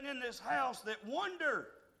folks sitting in this house that wonder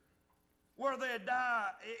where they'd die,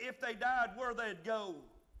 if they died, where they'd go.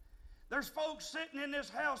 There's folks sitting in this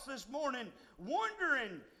house this morning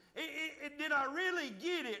wondering, did I really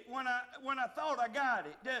get it when I thought I got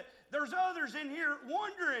it? There's others in here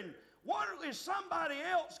wondering, what is somebody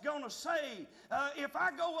else going to say if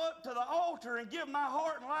I go up to the altar and give my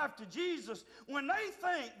heart and life to Jesus when they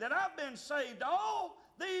think that I've been saved all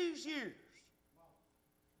these years?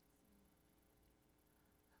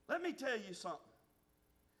 Let me tell you something.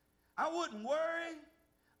 I wouldn't worry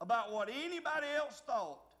about what anybody else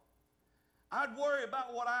thought. I'd worry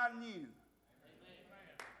about what I knew. Amen.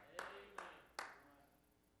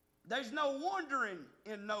 There's no wondering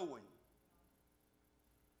in knowing.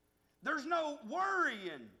 There's no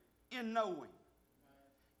worrying in knowing.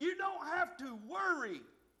 You don't have to worry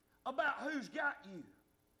about who's got you.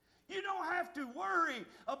 You don't have to worry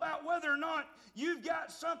about whether or not you've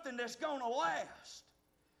got something that's going to last.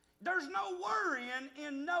 There's no worrying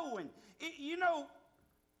in knowing.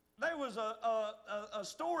 There was a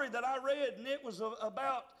story that I read, and it was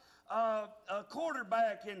about a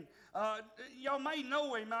quarterback, and y'all may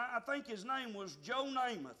know him. I think his name was Joe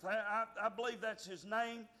Namath. I believe that's his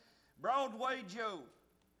name, Broadway Joe.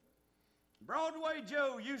 Broadway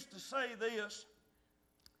Joe used to say this.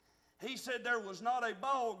 He said there was not a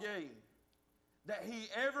ball game that he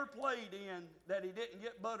ever played in that he didn't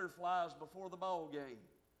get butterflies before the ball game.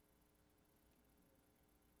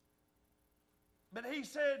 But he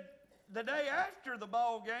said the day after the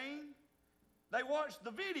ball game, they watched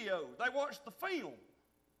the video, they watched the film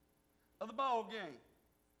of the ball game.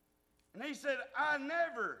 And he said, I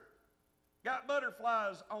never got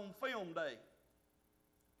butterflies on film day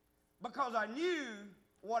because I knew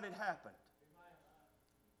what had happened.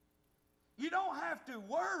 You don't have to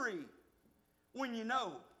worry when you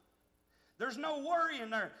know. There's no worry in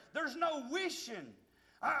there. There's no wishing.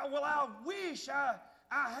 I wish I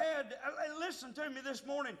had, listen to me this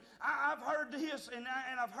morning. I've heard this and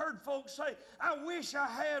I've heard folks say, I wish I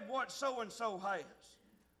had what so-and-so has.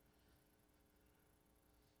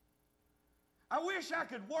 I wish I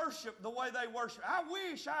could worship the way they worship. I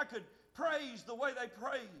wish I could praise the way they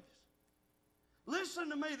praise. Listen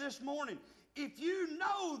to me this morning. If you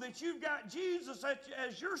know that you've got Jesus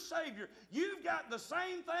as your Savior, you've got the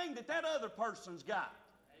same thing that other person's got.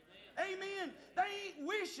 Amen. They ain't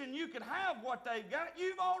wishing you could have what they've got.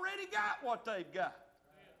 You've already got what they've got.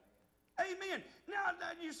 Amen. Now,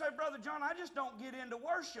 you say, Brother John, I just don't get into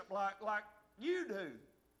worship like you do.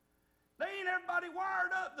 They ain't everybody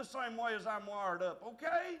wired up the same way as I'm wired up,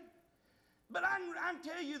 okay? But I can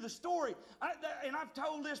tell you the story, and I've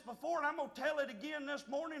told this before, and I'm going to tell it again this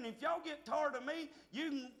morning. If y'all get tired of me, you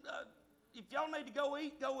can, if y'all need to go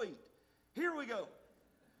eat, go eat. Here we go.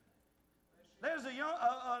 There's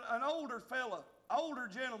an older fella, older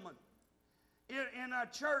gentleman, in a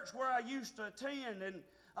church where I used to attend,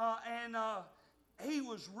 and he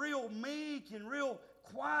was real meek and real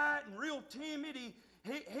quiet and real timid.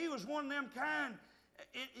 He was one of them kind.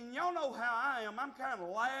 And y'all know how I am. I'm kind of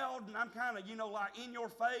loud and I'm kind of, like in your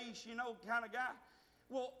face, kind of guy.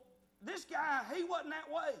 Well, this guy, he wasn't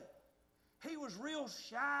that way. He was real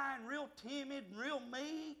shy and real timid and real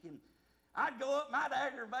meek. And I'd go up and I'd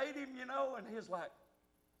aggravate him, and he's like,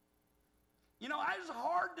 it was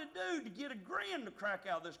hard to do to get a grin to crack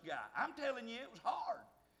out of this guy. I'm telling you, it was hard.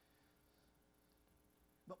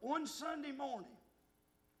 But one Sunday morning,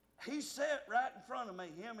 he sat right in front of me,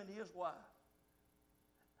 him and his wife.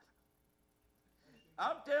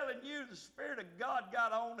 I'm telling you, the Spirit of God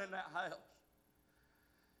got on in that house.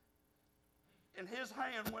 And his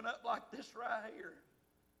hand went up like this right here.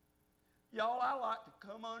 Y'all, I like to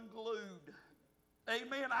come unglued.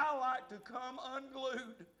 Amen. I like to come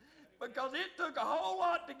unglued because it took a whole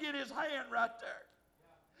lot to get his hand right there.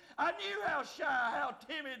 I knew how shy, how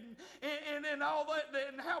timid, and all that,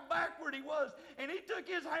 and how backward he was. And he took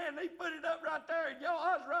his hand and he put it up right there. And y'all,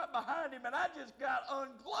 I was right behind him, and I just got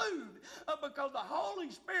unglued because the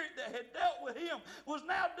Holy Spirit that had dealt with him was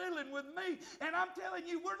now dealing with me. And I'm telling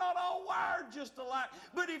you, we're not all wired just alike.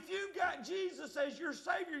 But if you've got Jesus as your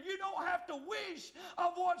Savior, you don't have to wish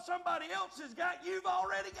of what somebody else has got. You've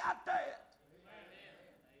already got that.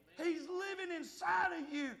 He's living inside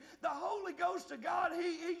of you. The Holy Ghost of God,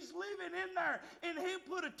 He's living in there. And He'll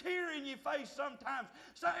put a tear in your face sometimes.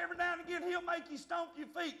 So every now and again, He'll make you stomp your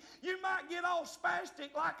feet. You might get all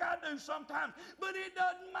spastic like I do sometimes, but it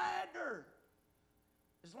doesn't matter.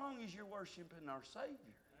 As long as you're worshiping our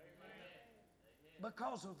Savior. Amen.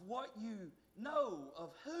 Because of what you know,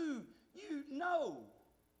 of who you know.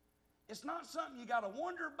 It's not something you got to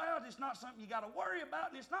wonder about. It's not something you got to worry about.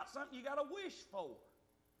 And it's not something you got to wish for.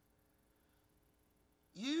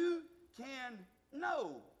 You can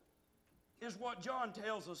know, is what John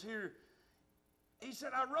tells us here. He said,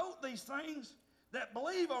 I wrote these things that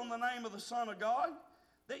believe on the name of the Son of God,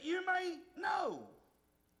 that you may know.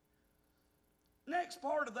 Next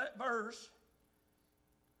part of that verse,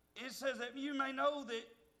 it says that you may know that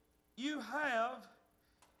you have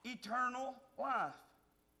eternal life.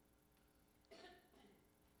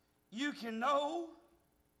 You can know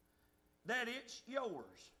that it's yours.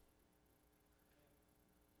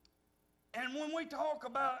 And when we talk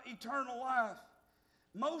about eternal life,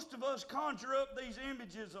 most of us conjure up these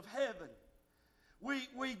images of heaven.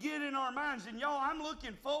 We get in our minds, and y'all, I'm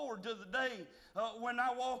looking forward to the day when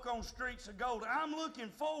I walk on streets of gold. I'm looking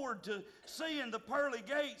forward to seeing the pearly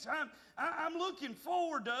gates. I'm looking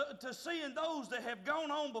forward to seeing those that have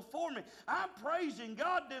gone on before me. I'm praising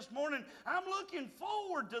God this morning. I'm looking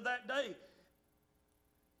forward to that day.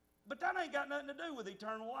 But that ain't got nothing to do with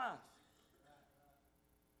eternal life.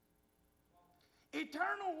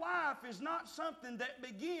 Eternal life is not something that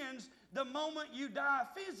begins the moment you die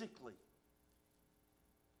physically.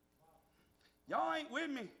 Y'all ain't with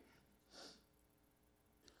me.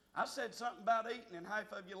 I said something about eating and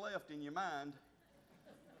half of you left in your mind.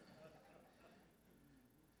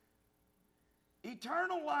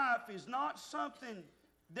 Eternal life is not something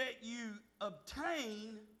that you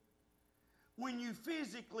obtain when you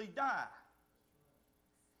physically die.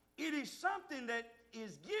 It is something that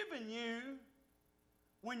is given you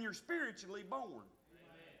when you're spiritually born. Amen.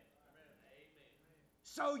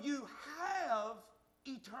 So you have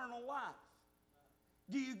eternal life.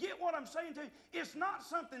 Do you get what I'm saying to you? It's not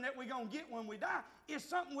something that we're going to get when we die. It's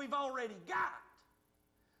something we've already got.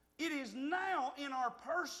 It is now in our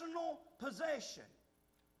personal possession.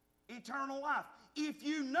 Eternal life. If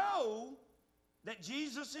you know that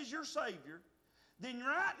Jesus is your Savior, then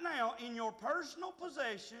right now in your personal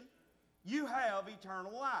possession, you have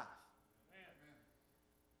eternal life.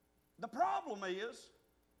 The problem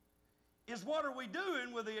is what are we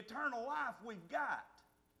doing with the eternal life we've got?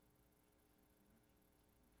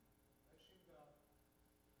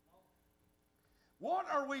 What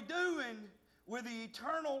are we doing with the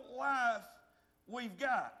eternal life we've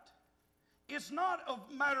got? It's not a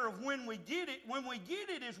matter of when we get it. When we get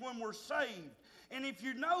it is when we're saved. And if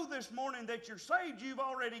you know this morning that you're saved, you've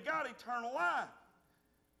already got eternal life.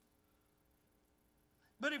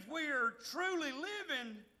 But if we are truly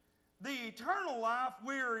living the eternal life,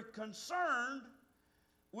 we're concerned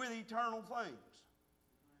with eternal things.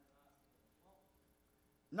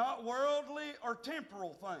 Not worldly or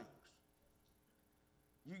temporal things.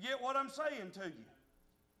 You get what I'm saying to you?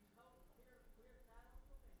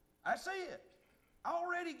 That's it. I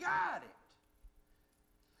already got it.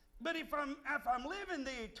 But if I'm living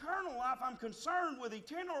the eternal life, I'm concerned with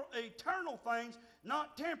eternal things,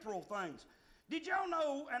 not temporal things. Did y'all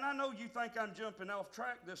know, and I know you think I'm jumping off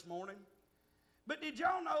track this morning, but did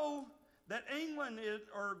y'all know that England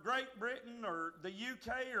or Great Britain or the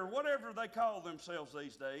UK or whatever they call themselves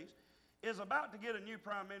these days is about to get a new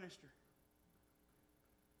prime minister?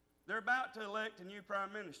 They're about to elect a new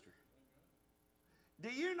prime minister. Do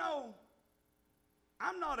you know,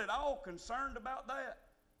 I'm not at all concerned about that,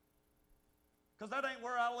 because that ain't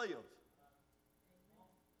where I live.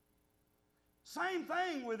 Same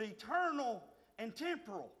thing with eternal and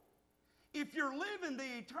temporal. If you're living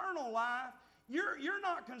the eternal life, you're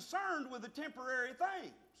not concerned with the temporary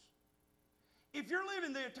things. If you're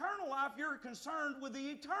living the eternal life, you're concerned with the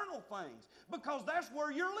eternal things, because that's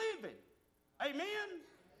where you're living. Amen?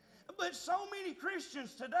 But so many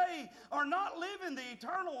Christians today are not living the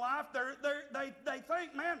eternal life. They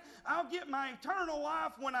think, man, I'll get my eternal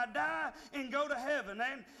life when I die and go to heaven.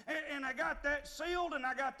 And I got that sealed, and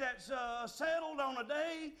I got that settled on a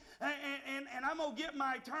day, and I'm going to get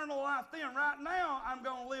my eternal life then. Right now, I'm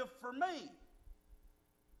going to live for me.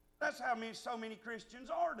 That's how so many Christians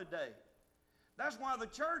are today. That's why the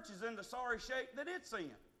church is in the sorry shape that it's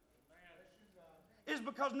in. Is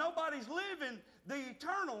because nobody's living the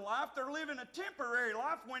eternal life. They're living a temporary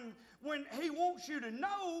life when He wants you to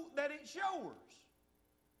know that it's yours.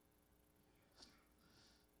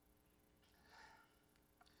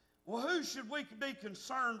 Well, who should we be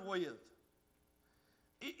concerned with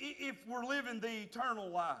if we're living the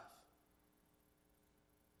eternal life?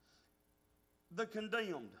 The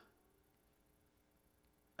condemned.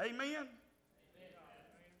 Amen?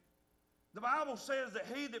 The Bible says that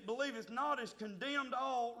he that believeth not is condemned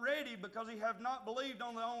already, because he hath not believed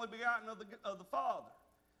on the only begotten of the Father.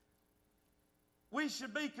 We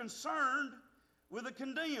should be concerned with the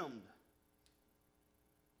condemned.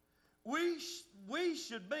 We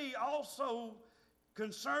should be also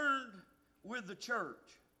concerned with the church.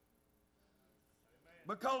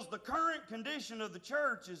 Because the current condition of the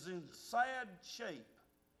church is in sad shape.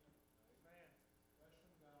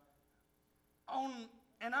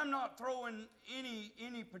 And I'm not throwing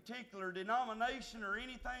any particular denomination or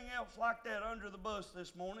anything else like that under the bus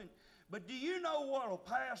this morning, but do you know what will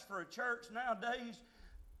pass for a church nowadays?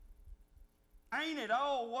 Ain't it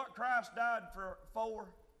all what Christ died for?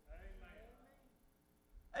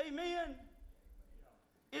 Amen. Amen.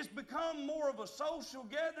 It's become more of a social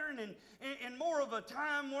gathering and more of a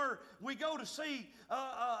time where we go to see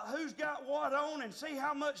who's got what on and see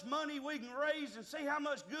how much money we can raise and see how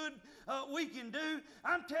much good we can do.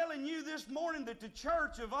 I'm telling you this morning that the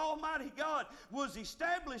church of Almighty God was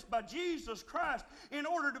established by Jesus Christ in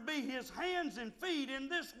order to be His hands and feet in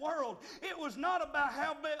this world. It was not about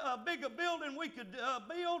how big a building we could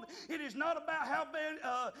build. It is not about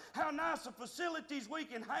how nice of facilities we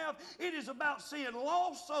can have. It is about seeing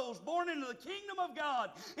lost souls born into the kingdom of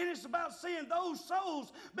God. It is about seeing those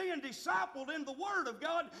souls being discipled in the Word of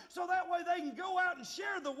God, so that way they can go out and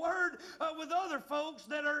share the Word with other folks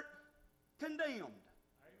that are condemned. Amen.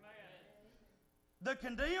 The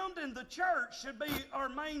condemned and the church should be our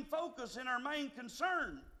main focus and our main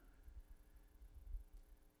concern.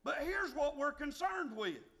 But here's what we're concerned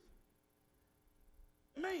with.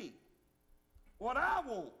 Me. What I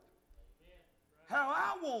want. How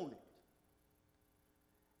I want it.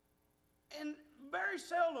 And very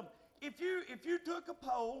seldom, if you took a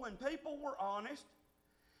poll and people were honest,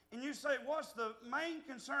 and you say, what's the main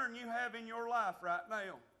concern you have in your life right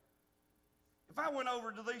now? If I went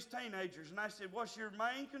over to these teenagers and I said, what's your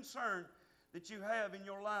main concern that you have in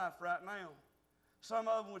your life right now? Some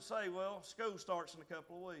of them would say, well, school starts in a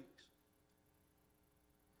couple of weeks.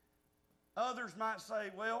 Others might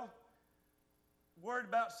say, well, worried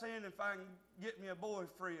about seeing if I can get me a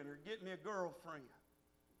boyfriend or get me a girlfriend.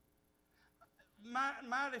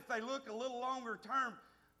 Might if they look a little longer term,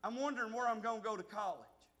 I'm wondering where I'm going to go to college.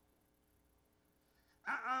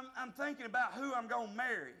 I'm thinking about who I'm going to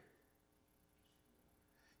marry.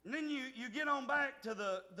 And then you get on back to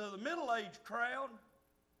the middle-aged crowd,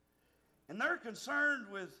 and they're concerned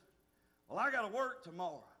with, well, I got to work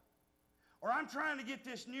tomorrow. Or I'm trying to get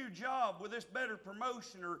this new job with this better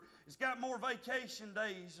promotion, or it's got more vacation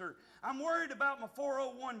days, or I'm worried about my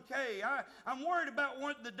 401k. I'm worried about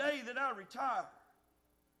the day that I retire.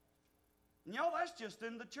 And y'all, that's just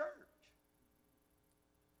in the church.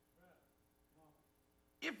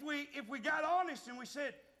 If we got honest and we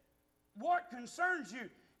said, what concerns you?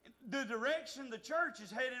 The direction the church is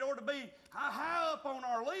headed ought to be high up on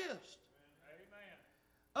our list. Amen.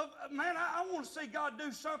 Man, I want to see God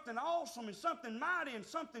do something awesome and something mighty and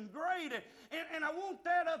something great, and I want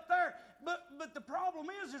that up there. But the problem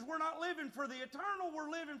is we're not living for the eternal, we're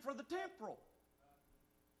living for the temporal.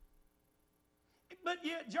 But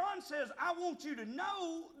yet John says, I want you to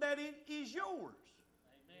know that it is yours.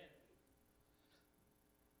 Amen.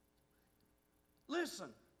 Listen,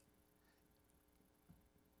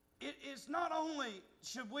 it's not only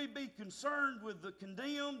should we be concerned with the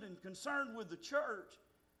condemned and concerned with the church,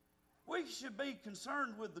 we should be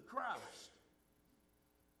concerned with the Christ.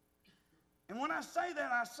 And when I say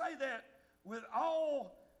that with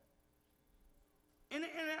all, and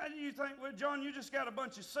you think, well, John, you just got a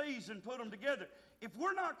bunch of C's and put them together. If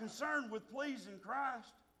we're not concerned with pleasing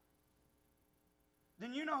Christ,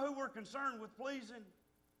 then you know who we're concerned with pleasing?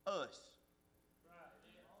 Us.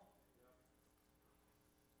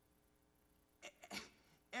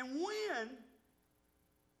 And when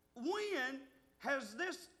has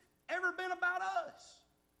this ever been about us?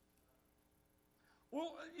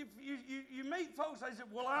 Well, if you meet folks, they say,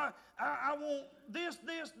 well, I want this,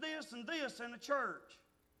 and this in the church.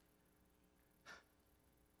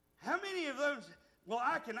 How many of those, well,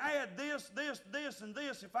 I can add this, and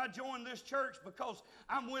this if I join this church because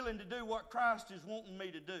I'm willing to do what Christ is wanting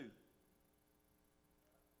me to do?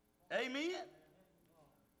 Amen?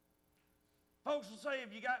 Folks will say,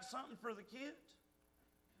 have you got something for the kids?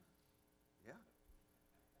 Yeah.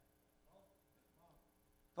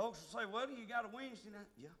 Folks will say, well, you got a Wednesday night?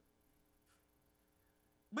 Yeah.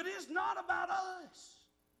 But it's not about us.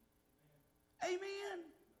 Amen.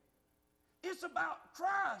 It's about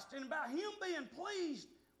Christ and about Him being pleased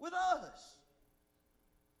with us.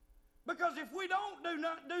 Because if we don't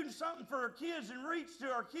do something for our kids and reach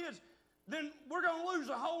to our kids, then we're going to lose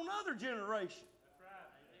a whole nother generation. That's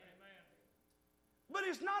right. Amen. But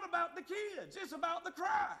it's not about the kids. It's about the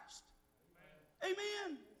Christ. Amen.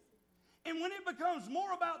 Amen. And when it becomes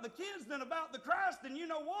more about the kids than about the Christ, then you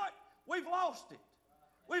know what? We've lost it.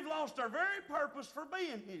 We've lost our very purpose for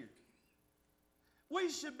being here. We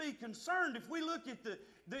should be concerned, if we look at the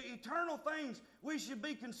eternal things, we should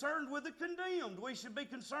be concerned with the condemned. We should be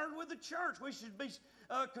concerned with the church. We should be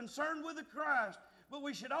concerned with the Christ. But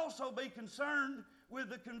we should also be concerned with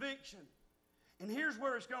the conviction. And here's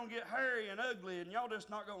where it's going to get hairy and ugly, and y'all just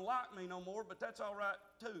not going to like me no more, but that's all right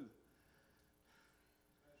too.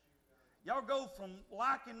 Y'all go from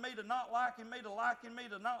liking me to not liking me to liking me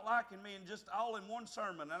to not liking me, and just all in one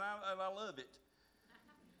sermon, and I love it.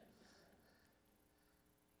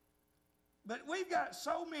 But we've got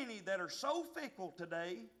so many that are so fickle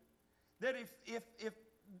today that if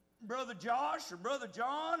Brother Josh or Brother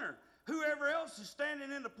John or whoever else is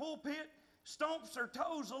standing in the pulpit stomps their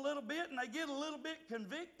toes a little bit and they get a little bit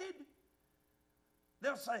convicted,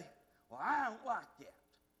 they'll say, well, I don't like that.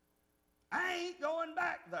 I ain't going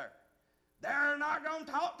back there. They're not going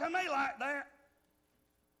to talk to me like that.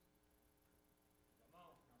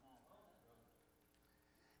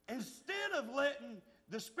 Instead of letting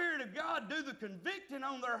the Spirit of God do the convicting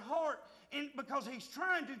on their heart, and because He's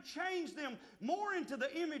trying to change them more into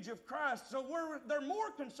the image of Christ. So they're more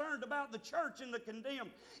concerned about the church and the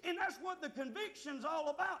condemned. And that's what the conviction's all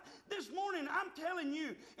about. This morning, I'm telling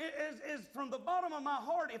you, is from the bottom of my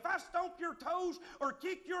heart, if I stomp your toes or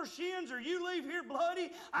kick your shins or you leave here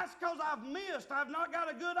bloody, that's because I've missed. I've not got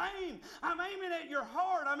a good aim. I'm aiming at your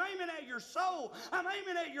heart. I'm aiming at your soul. I'm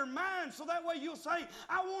aiming at your mind. So that way you'll say,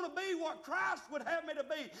 I want to be what Christ would have me to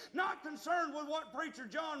be. Not concerned with what Preacher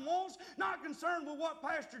John wants. Not concerned with what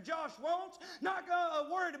Pastor Josh wants. Not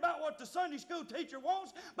worried about what the Sunday school teacher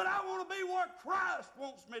wants. But I want to be what Christ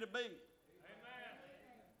wants me to be. Amen.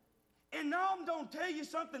 And now I'm going to tell you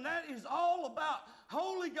something. That is all about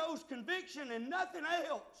Holy Ghost conviction and nothing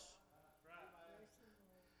else.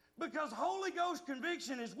 Because Holy Ghost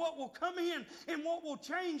conviction is what will come in and what will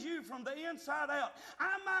change you from the inside out.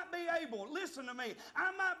 I might be able, listen to me,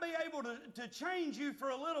 I might be able to change you for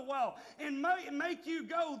a little while and make you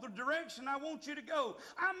go the direction I want you to go.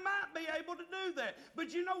 I might be able to do that.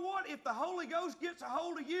 But you know what? If the Holy Ghost gets a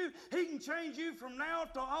hold of you, He can change you from now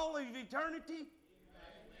to all of eternity.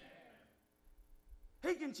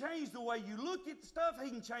 He can change the way you look at stuff. He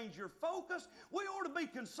can change your focus. We ought to be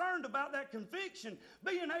concerned about that conviction,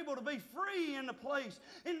 being able to be free in the place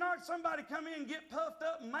and not somebody come in and get puffed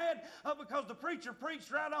up and mad because the preacher preached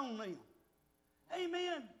right on them.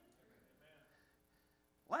 Amen.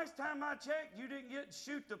 Last time I checked, you didn't get to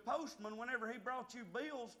shoot the postman whenever he brought you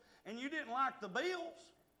bills and you didn't like the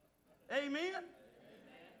bills. Amen.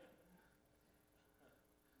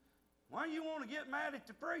 Why do you want to get mad at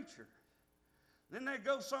the preacher? Then they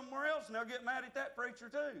go somewhere else and they'll get mad at that preacher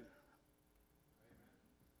too.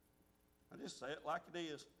 I just say it like it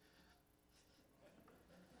is.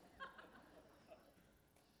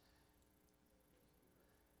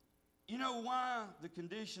 You know why the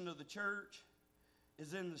condition of the church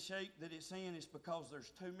is in the shape that it's in? It's because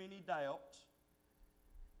there's too many doubts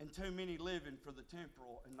and too many living for the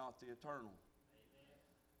temporal and not the eternal.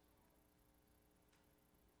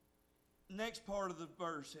 Next part of the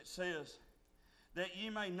verse, it says, that ye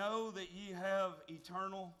may know that ye have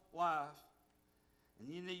eternal life,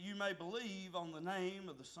 and that you may believe on the name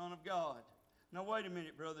of the Son of God. Now wait a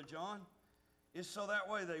minute, Brother John. Is so that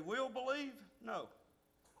way they will believe? No.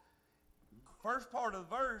 First part of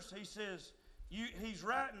the verse, he says, he's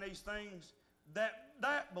writing these things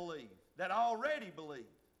that believe, that already believe.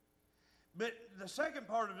 But the second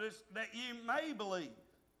part of this, that you may believe.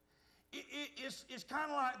 It's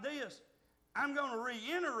kind of like this. I'm going to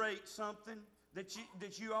reiterate something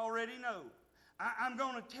that you already know. I'm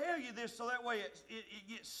going to tell you this so that way it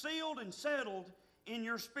gets sealed and settled in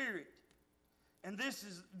your spirit. And this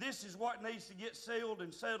is what needs to get sealed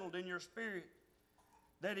and settled in your spirit.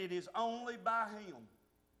 That it is only by Him.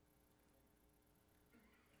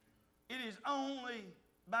 It is only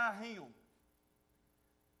by Him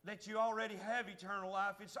that you already have eternal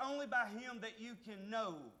life. It's only by Him that you can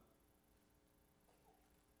know.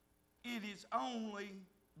 It is only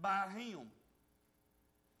by Him.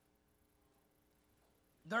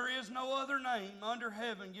 There is no other name under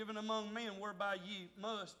heaven given among men whereby ye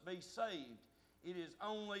must be saved. It is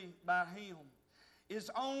only by Him.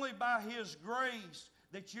 It's only by His grace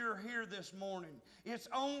that you're here this morning. It's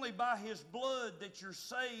only by His blood that you're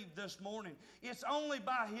saved this morning. It's only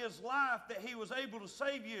by His life that He was able to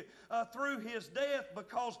save you through His death,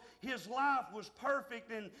 because His life was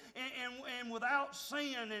perfect and without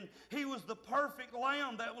sin, and He was the perfect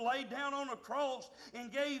Lamb that laid down on a cross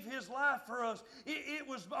and gave His life for us. It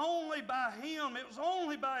was only by Him. It was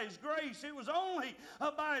only by His grace. It was only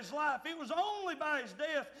by His life. It was only by His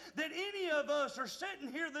death that any of us are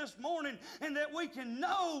sitting here this morning and that we can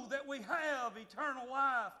know that we have eternal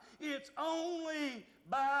life. It's only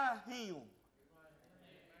by Him.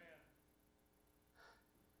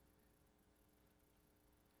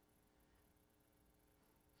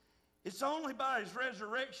 It's only by His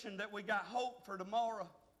resurrection that we got hope for tomorrow.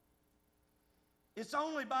 It's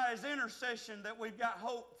only by His intercession that we've got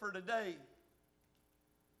hope for today.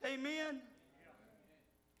 Amen?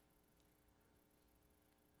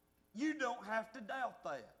 You don't have to doubt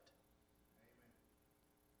that.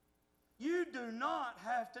 You do not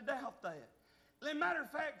have to doubt that. As a matter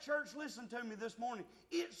of fact, church, listen to me this morning.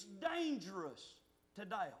 It's dangerous to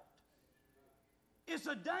doubt. It's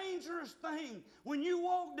a dangerous thing when you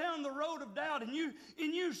walk down the road of doubt and you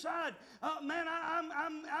decide, man,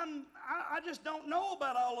 I just don't know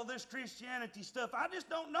about all of this Christianity stuff. I just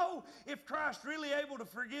don't know if Christ's really able to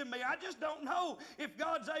forgive me. I just don't know if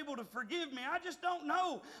God's able to forgive me. I just don't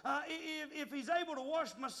know if He's able to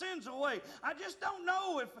wash my sins away. I just don't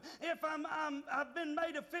know if I've been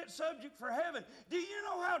made a fit subject for heaven. Do you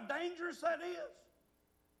know how dangerous that is?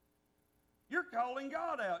 You're calling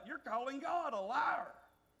God out. You're calling God a liar.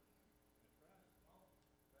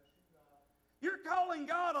 You're calling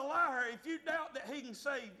God a liar if you doubt that He can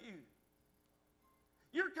save you.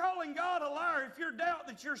 You're calling God a liar if you doubt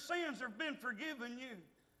that your sins have been forgiven you.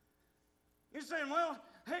 You're saying, well,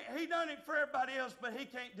 he done it for everybody else, but He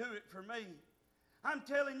can't do it for me. I'm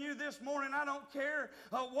telling you this morning, I don't care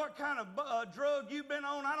what kind of drug you've been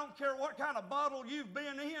on. I don't care what kind of bottle you've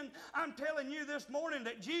been in. I'm telling you this morning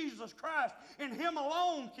that Jesus Christ and Him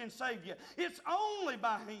alone can save you. It's only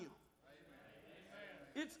by Him.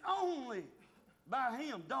 Amen. It's only by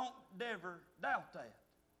Him. Don't ever doubt that.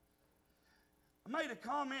 I made a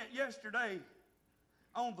comment yesterday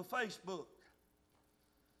on the Facebook.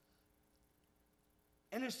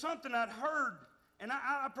 And it's something I'd heard. And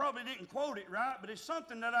I probably didn't quote it right, but it's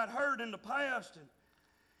something that I'd heard in the past.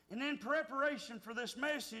 And in preparation for this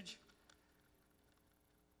message,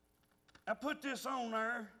 I put this on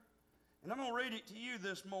there, and I'm going to read it to you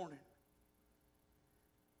this morning.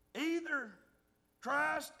 Either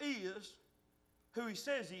Christ is who He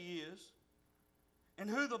says He is, and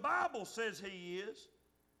who the Bible says He is,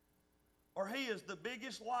 or He is the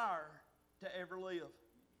biggest liar to ever live.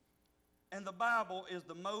 And the Bible is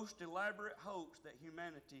the most elaborate hoax that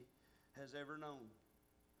humanity has ever known.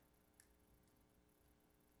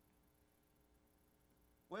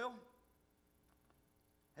 Well,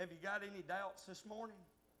 have you got any doubts this morning?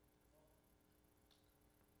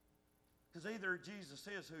 Because either Jesus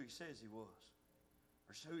is who He says He was,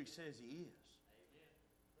 or who He says He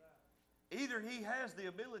is. Either He has the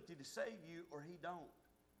ability to save you, or He don't.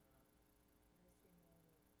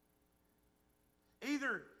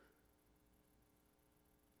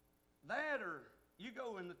 you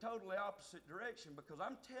go in the totally opposite direction, because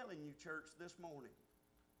I'm telling you, church, this morning,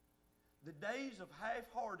 the days of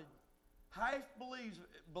half-hearted,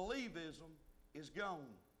 half-believism is gone.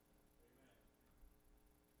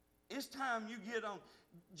 It's time you get on.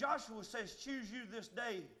 Joshua says, choose you this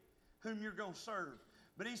day whom you're going to serve.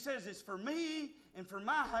 But he says, it's for me and for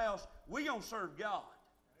my house, we're going to serve God.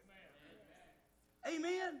 Amen.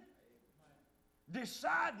 Amen.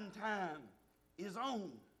 Deciding time is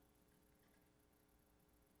on.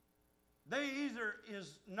 There either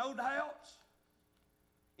is no doubts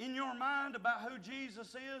in your mind about who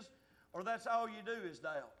Jesus is, or that's all you do is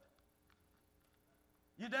doubt.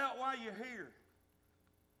 You doubt why you're here.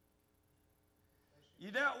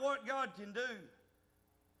 You doubt what God can do.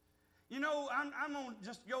 You know, I'm going to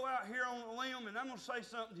just go out here on a limb and I'm going to say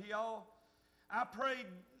something to y'all. I prayed,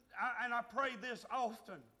 and I pray this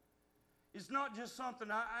often. It's not just something,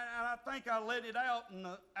 I think I let it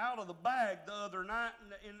out of the bag the other night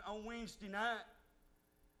on Wednesday night.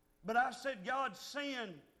 But I said, God,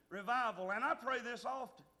 send revival. And I pray this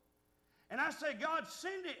often. And I say, God,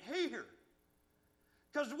 send it here.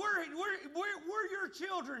 Because we're your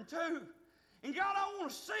children too. And God, I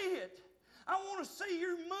want to see it. I want to see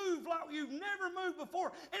you move like you've never moved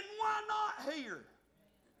before. And why not here?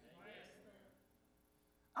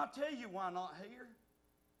 I'll tell you why not here.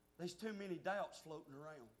 There's too many doubts floating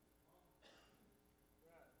around.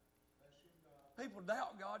 People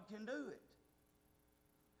doubt God can do it.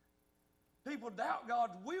 People doubt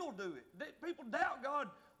God will do it. People doubt God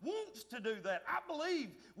wants to do that. I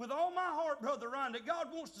believe with all my heart, Brother Ryan, that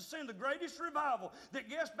God wants to send the greatest revival that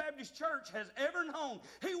Guest Baptist Church has ever known.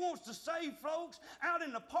 He wants to save folks out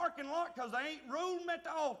in the parking lot because they ain't room at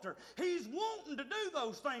the altar. He's wanting to do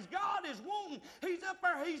those things. God is wanting. He's up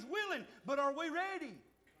there. He's willing. But are we ready?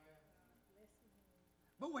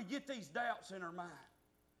 But we get these doubts in our mind.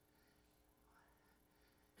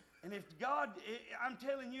 And if God, I'm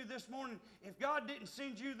telling you this morning, if God didn't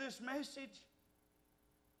send you this message,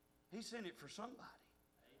 He sent it for somebody.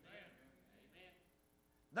 Amen. Amen.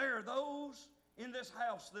 There are those in this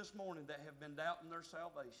house this morning that have been doubting their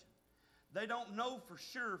salvation. They don't know for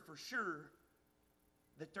sure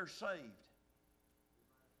that they're saved.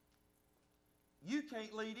 You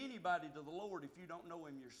can't lead anybody to the Lord if you don't know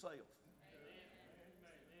Him yourself.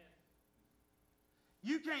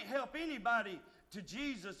 You can't help anybody to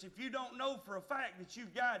Jesus if you don't know for a fact that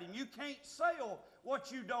you've got Him. You can't sell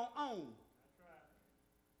what you don't own.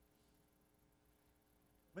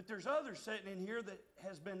 But there's others sitting in here that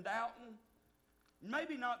has been doubting,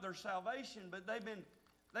 maybe not their salvation, but they've been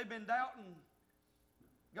doubting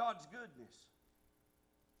God's goodness.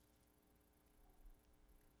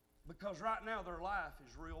 Because right now their life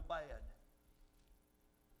is real bad.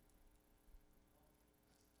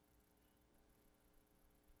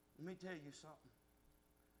 Let me tell you something.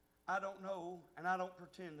 I don't know, and I don't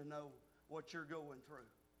pretend to know what you're going through.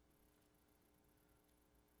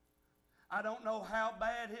 I don't know how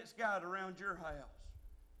bad it's got around your house.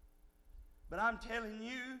 But I'm telling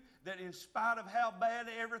you that in spite of how bad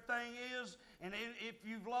everything is, and if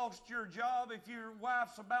you've lost your job, if your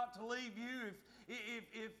wife's about to leave you,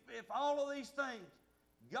 if all of these things,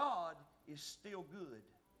 God is still good.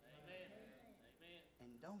 Amen. Amen.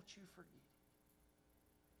 And don't you forget it.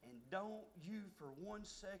 And don't you for 1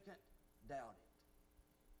 second doubt it.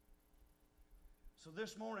 So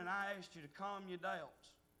this morning I asked you to calm your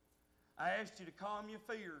doubts. I asked you to calm your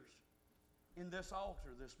fears in this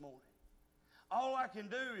altar this morning. All I can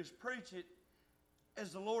do is preach it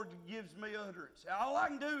as the Lord gives me utterance. All I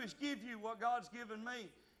can do is give you what God's given me.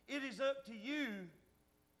 It is up to you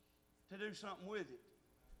to do something with it.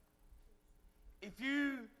 If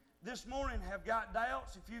you this morning have got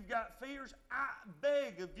doubts, if you've got fears, I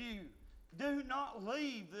beg of you, do not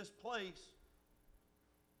leave this place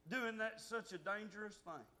doing that such a dangerous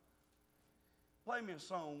thing. Play me a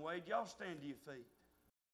song, Wade. Y'all stand to your feet.